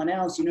see someone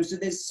else, you know, so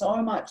there's so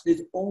much.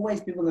 There's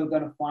always people who are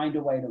going to find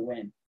a way to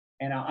win.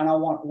 And I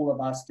want all of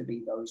us to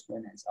be those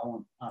winners. I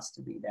want us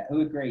to be that.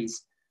 Who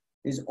agrees?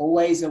 There's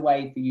always a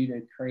way for you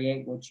to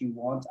create what you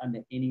want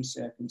under any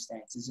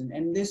circumstances.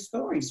 And there's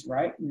stories,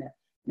 right?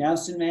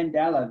 Nelson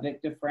Mandela,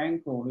 Viktor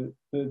Frankl,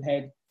 who've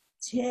had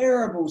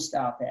terrible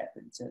stuff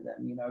happen to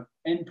them, you know,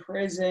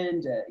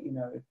 imprisoned, you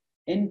know,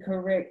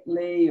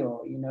 incorrectly,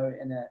 or, you know,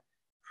 in a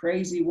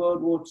crazy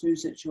World War II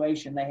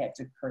situation they had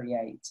to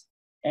create.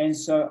 And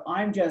so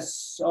I'm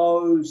just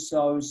so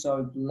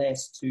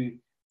blessed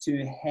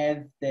to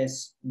have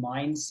this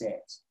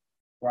mindset,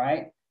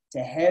 right?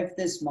 To have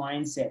this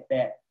mindset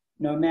that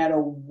no matter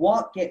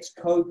what gets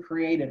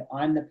co-created,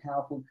 I'm the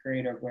powerful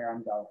creator of where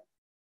I'm going.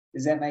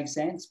 Does that make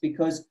sense?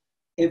 Because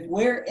if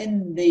we're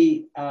in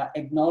the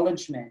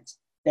acknowledgement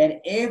that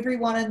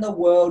everyone in the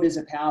world is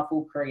a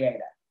powerful creator,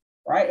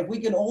 right? If we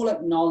can all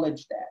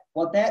acknowledge that,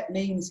 what that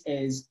means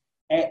is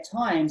at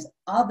times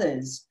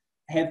others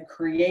have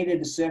created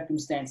a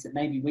circumstance that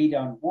maybe we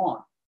don't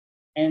want.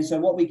 And so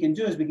what we can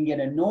do is we can get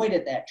annoyed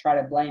at that, try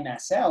to blame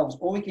ourselves,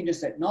 or we can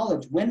just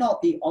acknowledge we're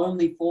not the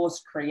only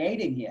force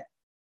creating here.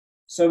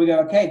 So we go,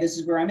 okay, this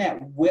is where I'm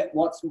at. What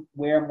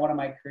am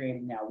I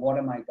creating now? What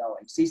am I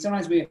going? See,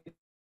 sometimes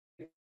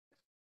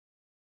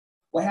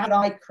well, how did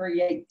I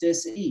create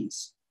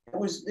dis-ease?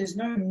 There's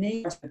no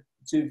need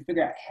to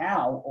figure out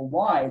how or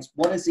why. It's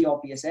what is the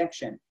obvious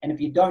action? And if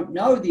you don't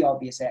know the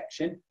obvious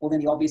action, well,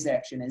 then the obvious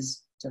action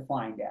is to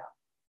find out.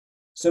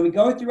 So we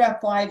go through our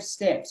 5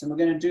 steps, and we're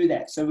going to do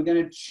that. So we're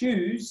going to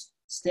choose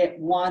step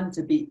 1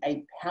 to be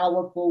a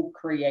powerful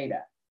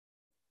creator.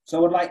 So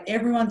I would like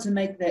everyone to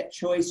make that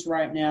choice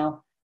right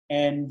now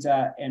and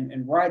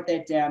write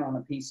that down on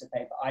a piece of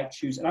paper. I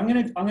choose, and I'm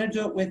gonna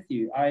do it with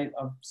you. I'm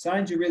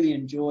starting to really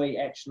enjoy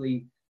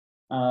actually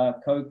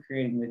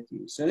co-creating with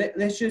you. So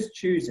let's just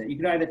choose it. You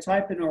can either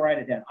type it or write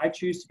it down. I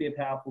choose to be a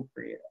powerful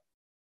creator.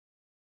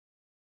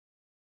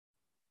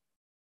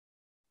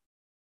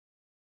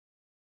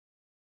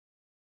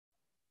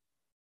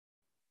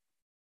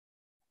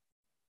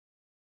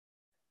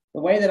 The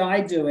way that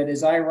I do it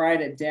is I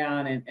write it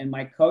down, and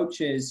my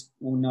coaches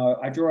will know.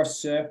 I draw a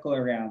circle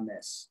around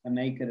this. I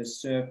make it a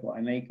circle.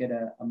 I make it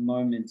a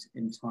moment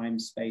in time,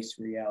 space,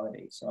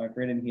 reality. So I've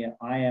written here,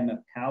 I am a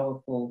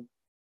powerful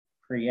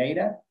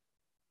creator,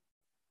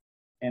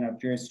 and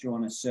I've just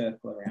drawn a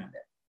circle around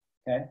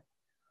it, okay?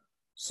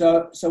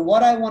 So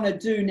what I want to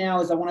do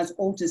now is I want us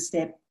all to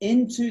step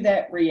into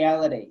that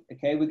reality,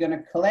 okay? We're going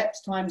to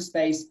collapse time,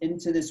 space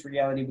into this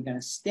reality. We're going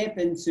to step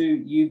into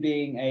you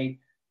being a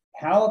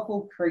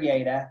powerful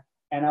creator,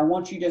 and I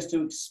want you just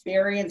to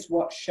experience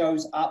what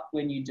shows up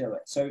when you do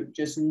it. So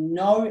just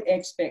no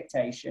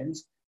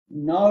expectations,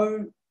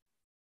 no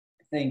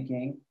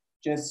thinking,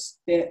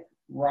 just step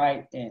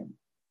right in.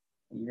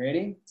 Are you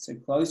ready? So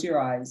close your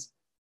eyes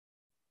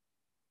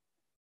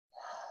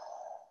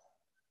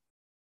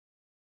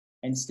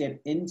and step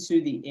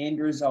into the end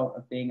result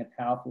of being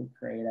a powerful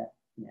creator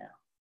now.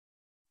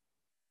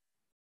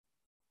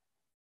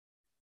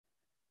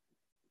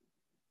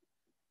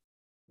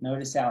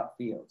 Notice how it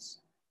feels.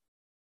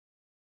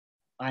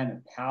 I am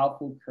a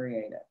powerful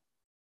creator.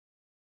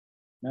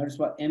 Notice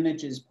what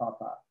images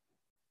pop up.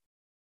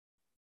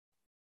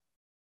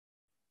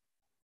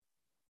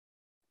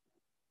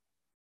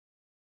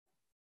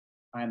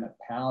 I'm a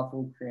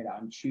powerful creator.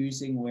 I'm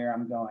choosing where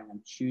I'm going.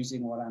 I'm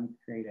choosing what I'm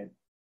creating.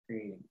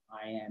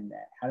 I am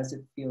that. How does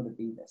it feel to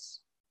be this?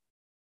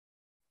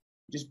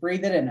 Just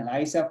breathe it in. Allow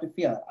yourself to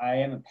feel it. I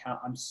am a power.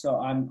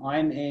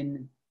 I'm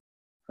in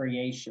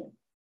creation.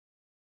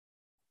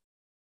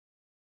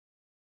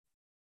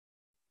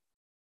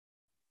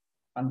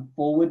 I'm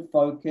forward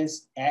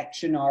focused,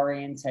 action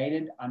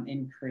orientated. I'm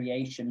in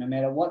creation. No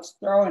matter what's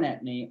thrown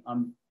at me,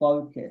 I'm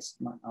focused.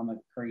 I'm a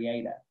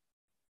creator.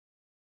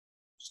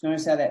 Just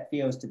notice how that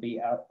feels to be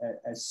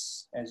a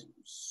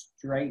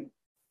straight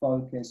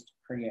focused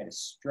creator,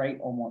 straight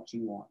on what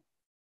you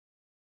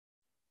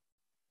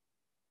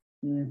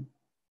want.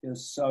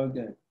 Feels so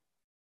good.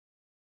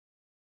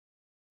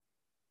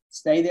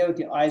 Stay there with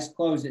your eyes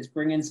closed. Let's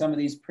bring in some of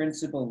these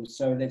principles.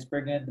 So let's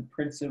bring in the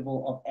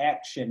principle of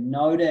action.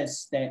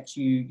 Notice that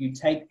you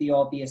take the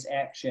obvious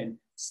action.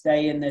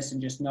 Stay in this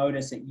and just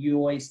notice that you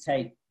always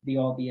take the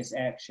obvious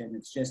action.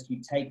 It's just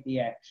you take the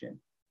action.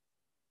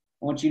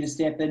 I want you to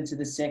step into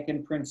the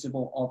second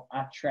principle of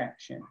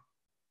attraction.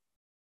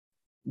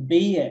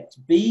 Be it.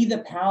 Be the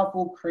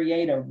powerful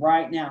creator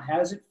right now. How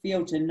does it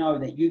feel to know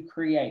that you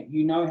create?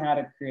 You know how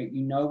to create.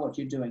 You know what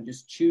you're doing.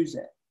 Just choose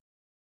it.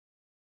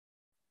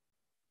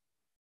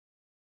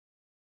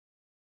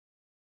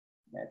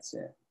 That's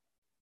it.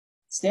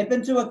 Step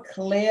into a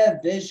clear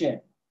vision.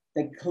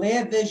 The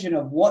clear vision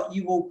of what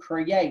you will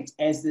create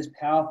as this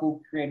powerful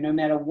creator. No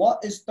matter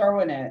what is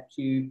thrown at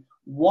you,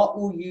 what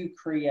will you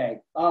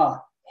create?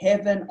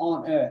 Heaven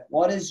on earth.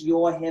 What is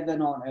your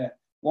heaven on earth?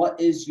 What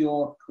is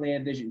your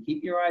clear vision?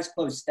 Keep your eyes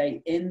closed.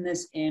 Stay in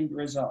this end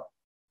result.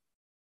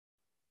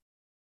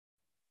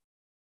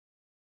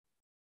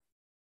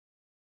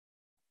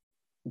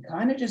 And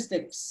kind of just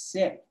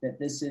accept that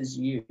this is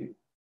you.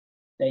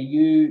 That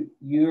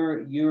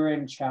you're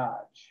in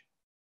charge.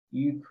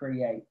 You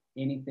create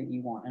anything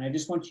you want. And I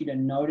just want you to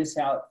notice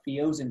how it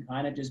feels and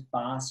kind of just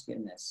bask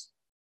in this.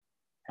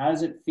 How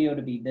does it feel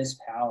to be this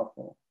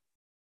powerful?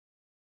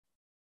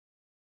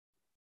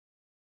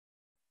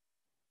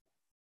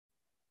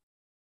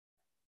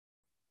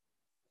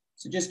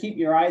 So just keep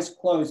your eyes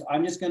closed.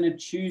 I'm just going to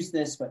choose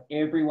this for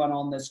everyone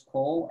on this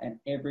call and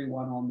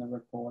everyone on the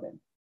recording.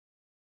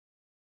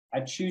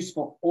 I choose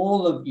for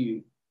all of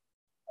you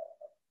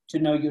to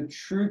know your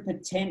true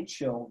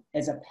potential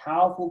as a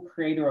powerful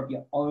creator of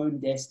your own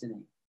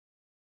destiny.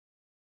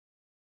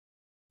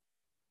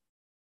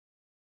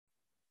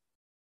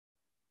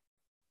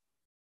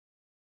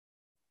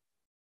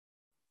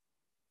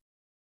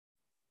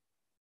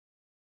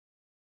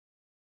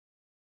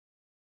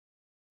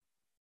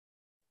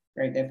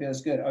 Great, that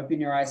feels good. Open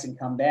your eyes and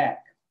come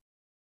back.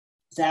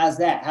 So how's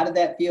that? How did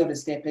that feel to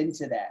step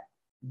into that?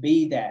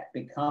 Be that,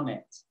 become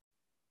it.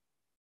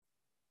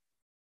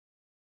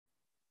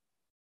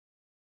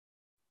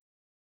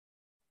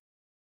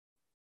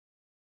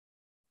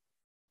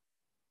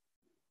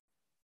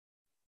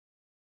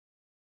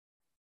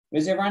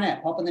 Where's everyone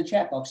at? Pop in the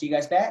chat box. Are you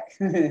guys back?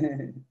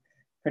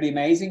 Pretty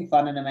amazing,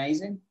 fun and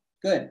amazing.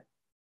 Good.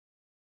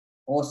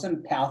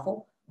 Awesome,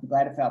 powerful. I'm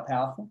glad it felt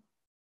powerful.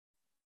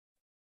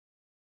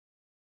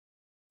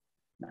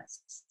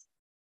 Nice.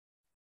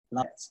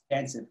 Love it.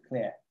 Expansive,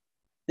 clear.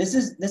 This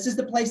is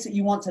the place that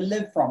you want to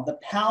live from, the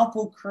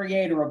powerful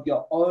creator of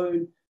your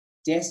own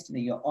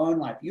destiny, your own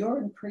life. You're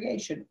in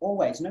creation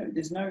always. No,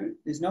 there's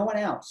no one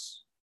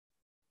else.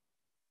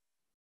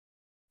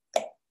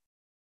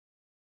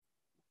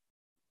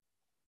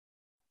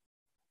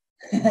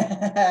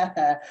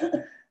 Fair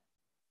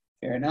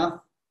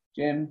enough,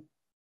 Jim.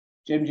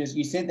 Jim,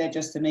 you said that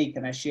just to me.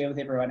 Can I share with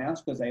everyone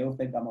else? Because they all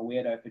think I'm a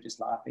weirdo for just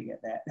laughing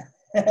at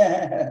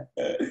that.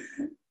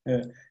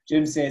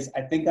 Jim says,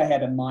 I think I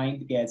had a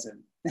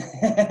mindgasm.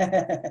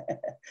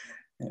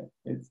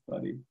 It's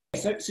funny.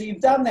 So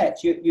you've done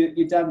that.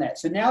 You've done that.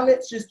 So now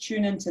let's just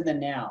tune into the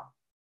now.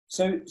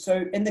 So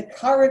in the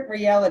current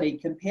reality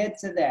compared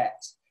to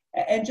that,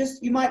 and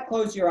just, you might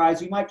close your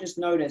eyes. You might just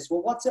notice,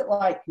 well, what's it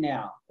like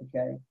now?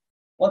 Okay.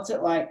 What's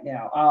it like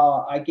now?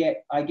 Oh, I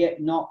get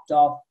knocked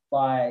off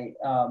by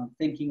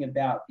thinking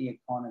about the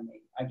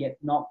economy. I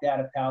get knocked out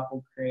of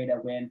powerful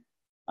creator when,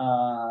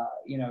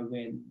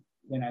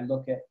 when I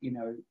look at,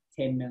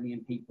 10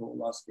 million people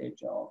lost their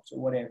jobs or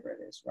whatever it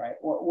is, right?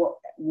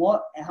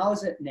 How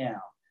is it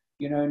now?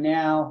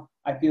 Now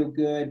I feel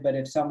good, but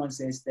if someone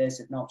says this,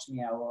 it knocks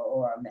me out,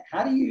 or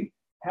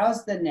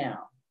how's the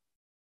now?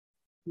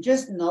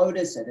 Just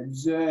notice it,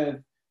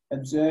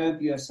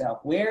 observe yourself.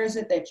 Where is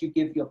it that you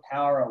give your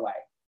power away?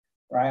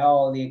 Right?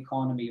 Oh, the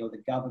economy or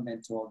the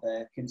government or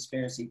the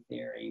conspiracy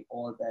theory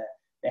or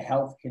the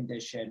health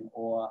condition,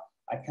 or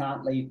I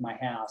can't leave my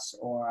house,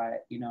 or I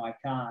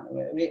can't.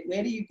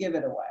 Where do you give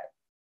it away?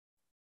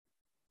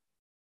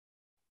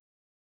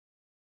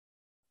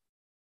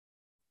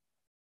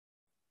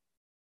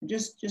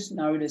 Just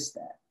notice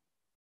that.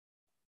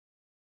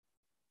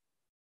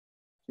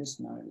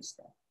 Just notice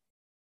that.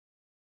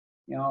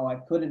 I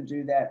couldn't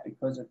do that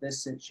because of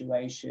this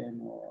situation,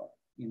 or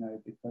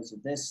because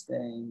of this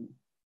thing.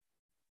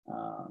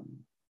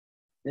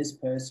 This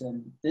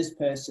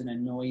person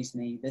annoys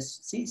me.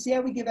 See how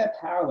we give our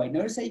power away.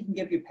 Notice how you can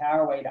give your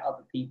power away to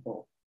other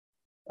people,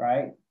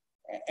 right?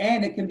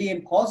 And it can be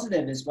in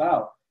positive as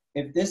well.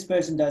 If this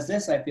person does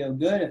this, I feel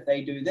good. If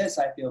they do this,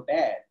 I feel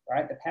bad,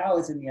 right? The power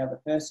is in the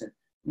other person.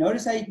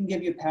 Notice how you can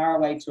give your power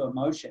away to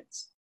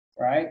emotions,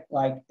 right?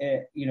 Like,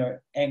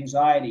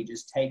 anxiety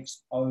just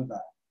takes over.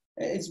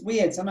 It's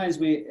weird. Sometimes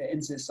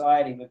in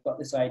society, we've got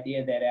this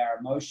idea that our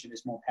emotion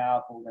is more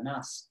powerful than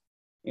us.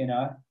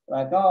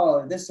 Like,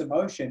 oh, this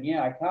emotion,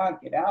 yeah, I can't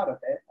get out of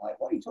it. Like,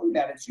 what are you talking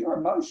about? It's your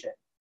emotion.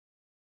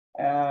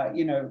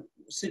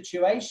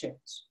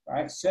 Situations,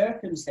 right?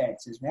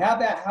 Circumstances.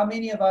 How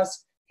many of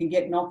us can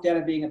get knocked out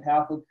of being a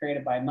powerful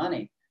creator by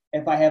money?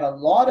 If I have a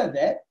lot of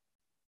it,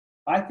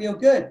 I feel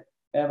good.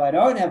 If I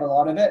don't have a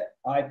lot of it,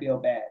 I feel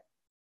bad,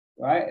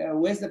 right?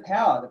 Where's the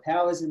power? The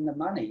power is in the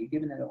money. You're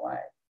giving it away.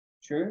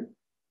 True?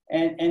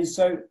 And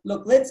so,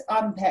 look, let's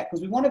unpack,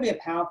 because we want to be a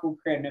powerful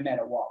creator no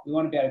matter what. We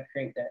want to be able to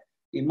create the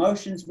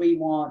emotions we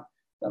want,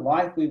 the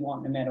life we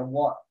want, no matter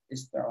what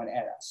is thrown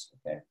at us,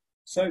 okay?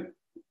 So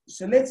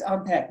let's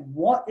unpack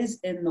what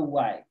is in the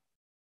way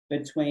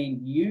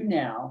between you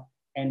now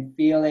and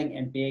feeling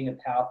and being a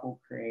powerful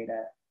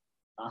creator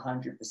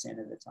 100%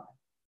 of the time.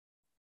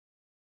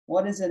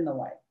 What is in the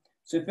way?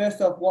 So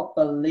first off, what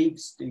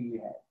beliefs do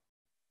you have?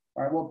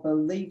 All right, what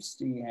beliefs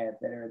do you have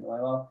that are in the way?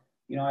 Well,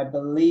 I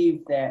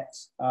believe that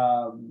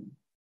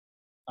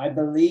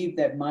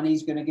money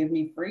is going to give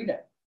me freedom.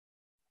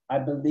 I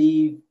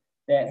believe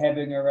that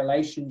having a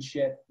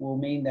relationship will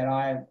mean that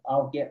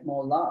I'll get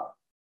more love.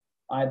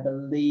 I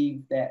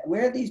believe that,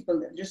 where are these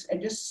beliefs?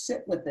 Just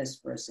sit with this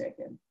for a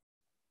second.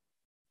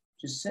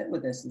 Just sit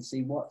with this and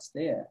see what's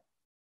there.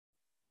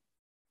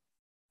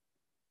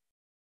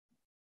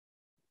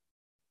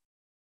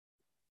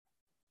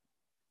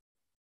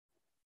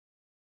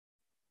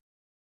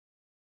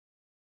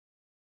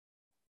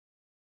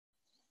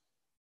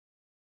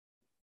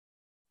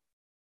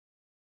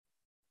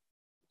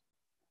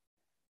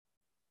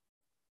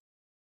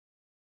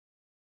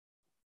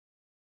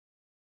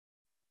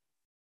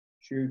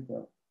 True,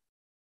 Phil.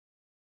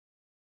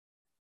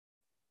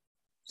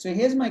 So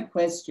here's my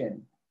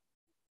question.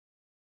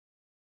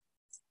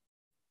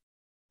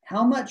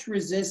 How much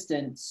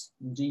resistance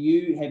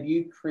have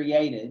you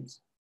created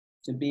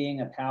to being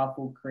a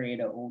powerful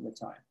creator all the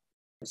time?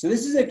 So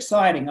this is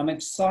exciting. I'm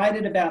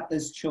excited about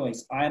this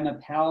choice. I am a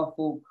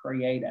powerful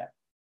creator.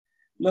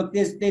 Look,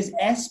 there's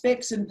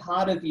aspects and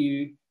part of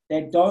you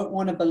that don't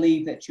want to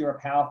believe that you're a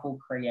powerful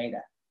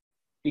creator,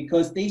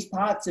 because these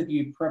parts of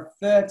you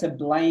prefer to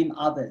blame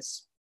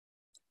others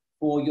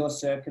for your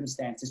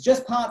circumstances.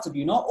 Just parts of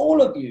you, not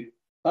all of you,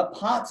 but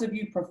parts of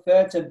you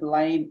prefer to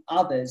blame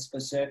others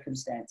for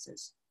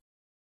circumstances.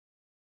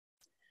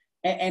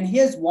 And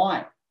here's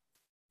why.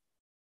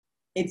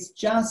 It's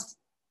just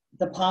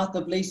the path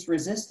of least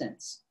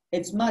resistance.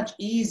 It's much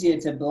easier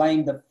to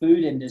blame the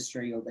food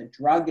industry or the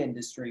drug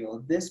industry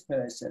or this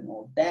person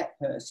or that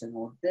person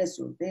or this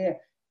or there.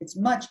 It's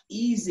much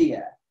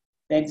easier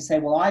than to say,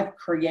 well, I've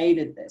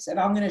created this. And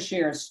I'm going to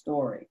share a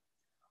story.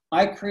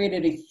 I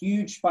created a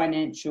huge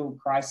financial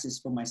crisis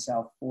for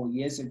myself 4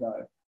 years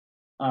ago.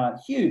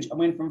 Huge. I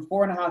went from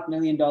 $4.5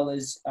 million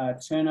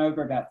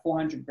turnover, about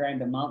 400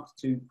 grand a month,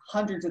 to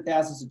hundreds of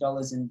thousands of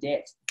dollars in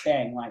debt,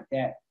 bang, like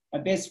that. My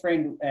best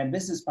friend and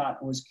business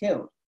partner was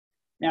killed.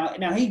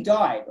 Now he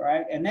died,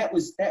 right? And that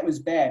was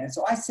bad. And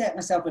so I sat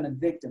myself in a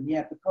victim.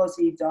 Yeah, because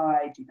he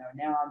died,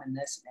 now I'm in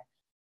this.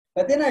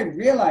 But then I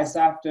realized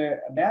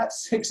after about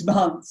 6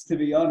 months, to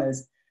be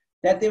honest,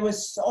 that there were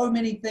so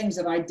many things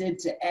that I did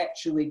to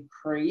actually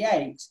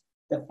create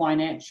the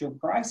financial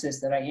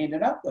crisis that I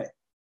ended up with.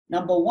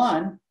 Number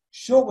one,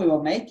 sure, we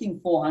were making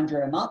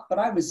 400 a month, but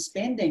I was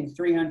spending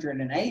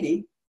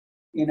 380,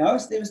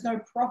 so there was no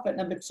profit.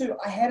 Number two,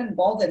 I hadn't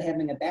bothered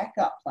having a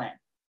backup plan,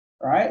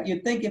 right?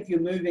 You'd think if you're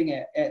moving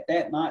at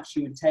that much,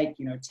 you would take,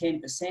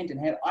 10%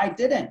 and have, I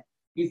didn't.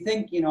 You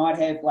think, I'd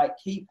have like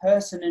key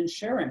person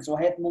insurance or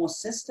have more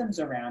systems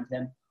around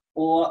him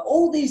or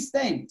all these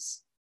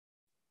things.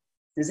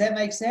 Does that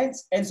make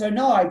sense? And so,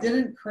 no, I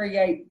didn't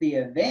create the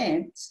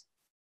event,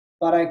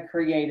 but I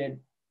created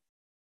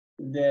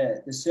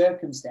the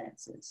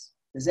circumstances.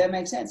 Does that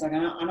make sense? Like,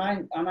 and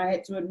I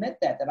had to admit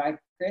that I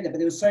created, but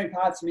there were so many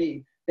parts of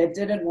me that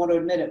didn't want to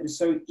admit it. It was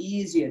so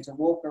easier to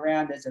walk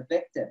around as a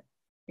victim.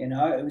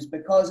 It was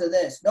because of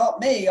this. Not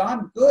me,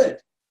 I'm good.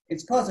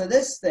 It's because of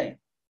this thing.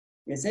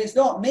 It's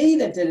not me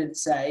that didn't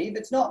save.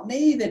 It's not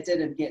me that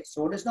didn't get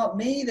sorted. It's not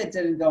me that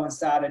didn't go and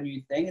start a new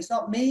thing. It's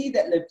not me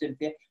that lived in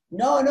fear.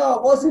 No,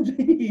 it wasn't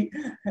me.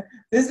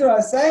 This is what I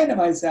was saying to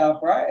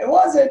myself, right? It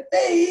wasn't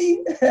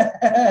me.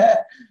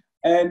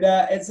 And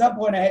at some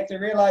point I had to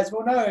realize,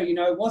 well, no,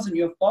 it wasn't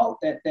your fault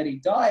that he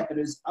died, but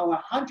it was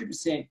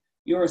 100%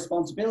 your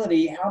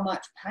responsibility how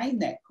much pain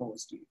that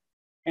caused you.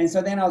 And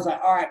so then I was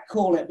like, all right,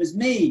 cool, it was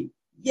me.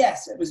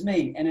 Yes, it was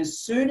me. And as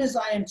soon as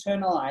I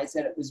internalized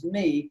that it was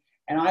me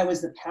and I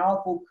was the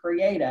powerful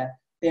creator,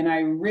 then I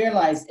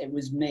realized it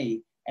was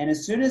me. And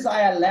as soon as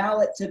I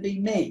allow it to be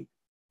me,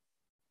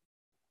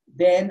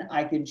 then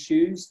I can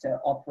choose to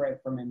operate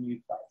from a new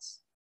place.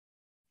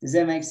 Does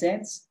that make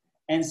sense?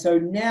 And so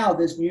now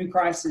this new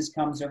crisis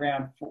comes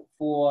around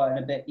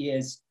 4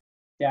 years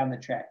down the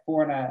track,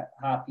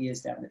 4.5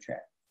 years down the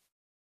track,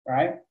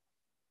 right?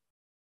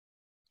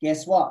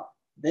 Guess what?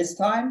 This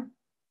time,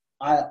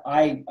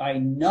 I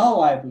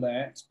know I've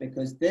learned,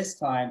 because this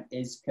time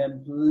is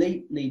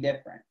completely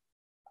different.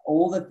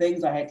 All the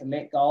things I had to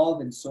let go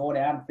of and sort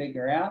out and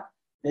figure out,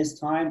 this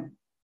time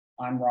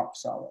I'm rock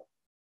solid.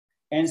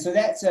 And so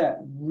that's a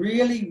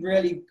really,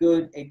 really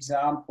good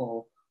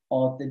example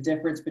of the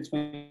difference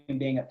between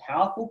being a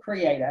powerful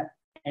creator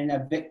and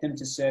a victim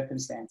to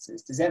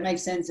circumstances. Does that make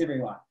sense,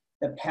 everyone?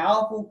 The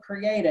powerful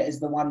creator is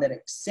the one that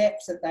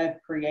accepts that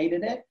they've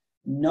created it,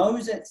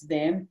 knows it's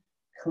them,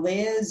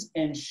 clears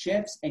and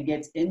shifts and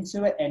gets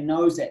into it, and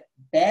knows that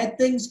bad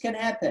things can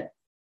happen,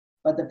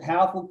 but the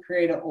powerful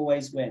creator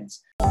always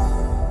wins.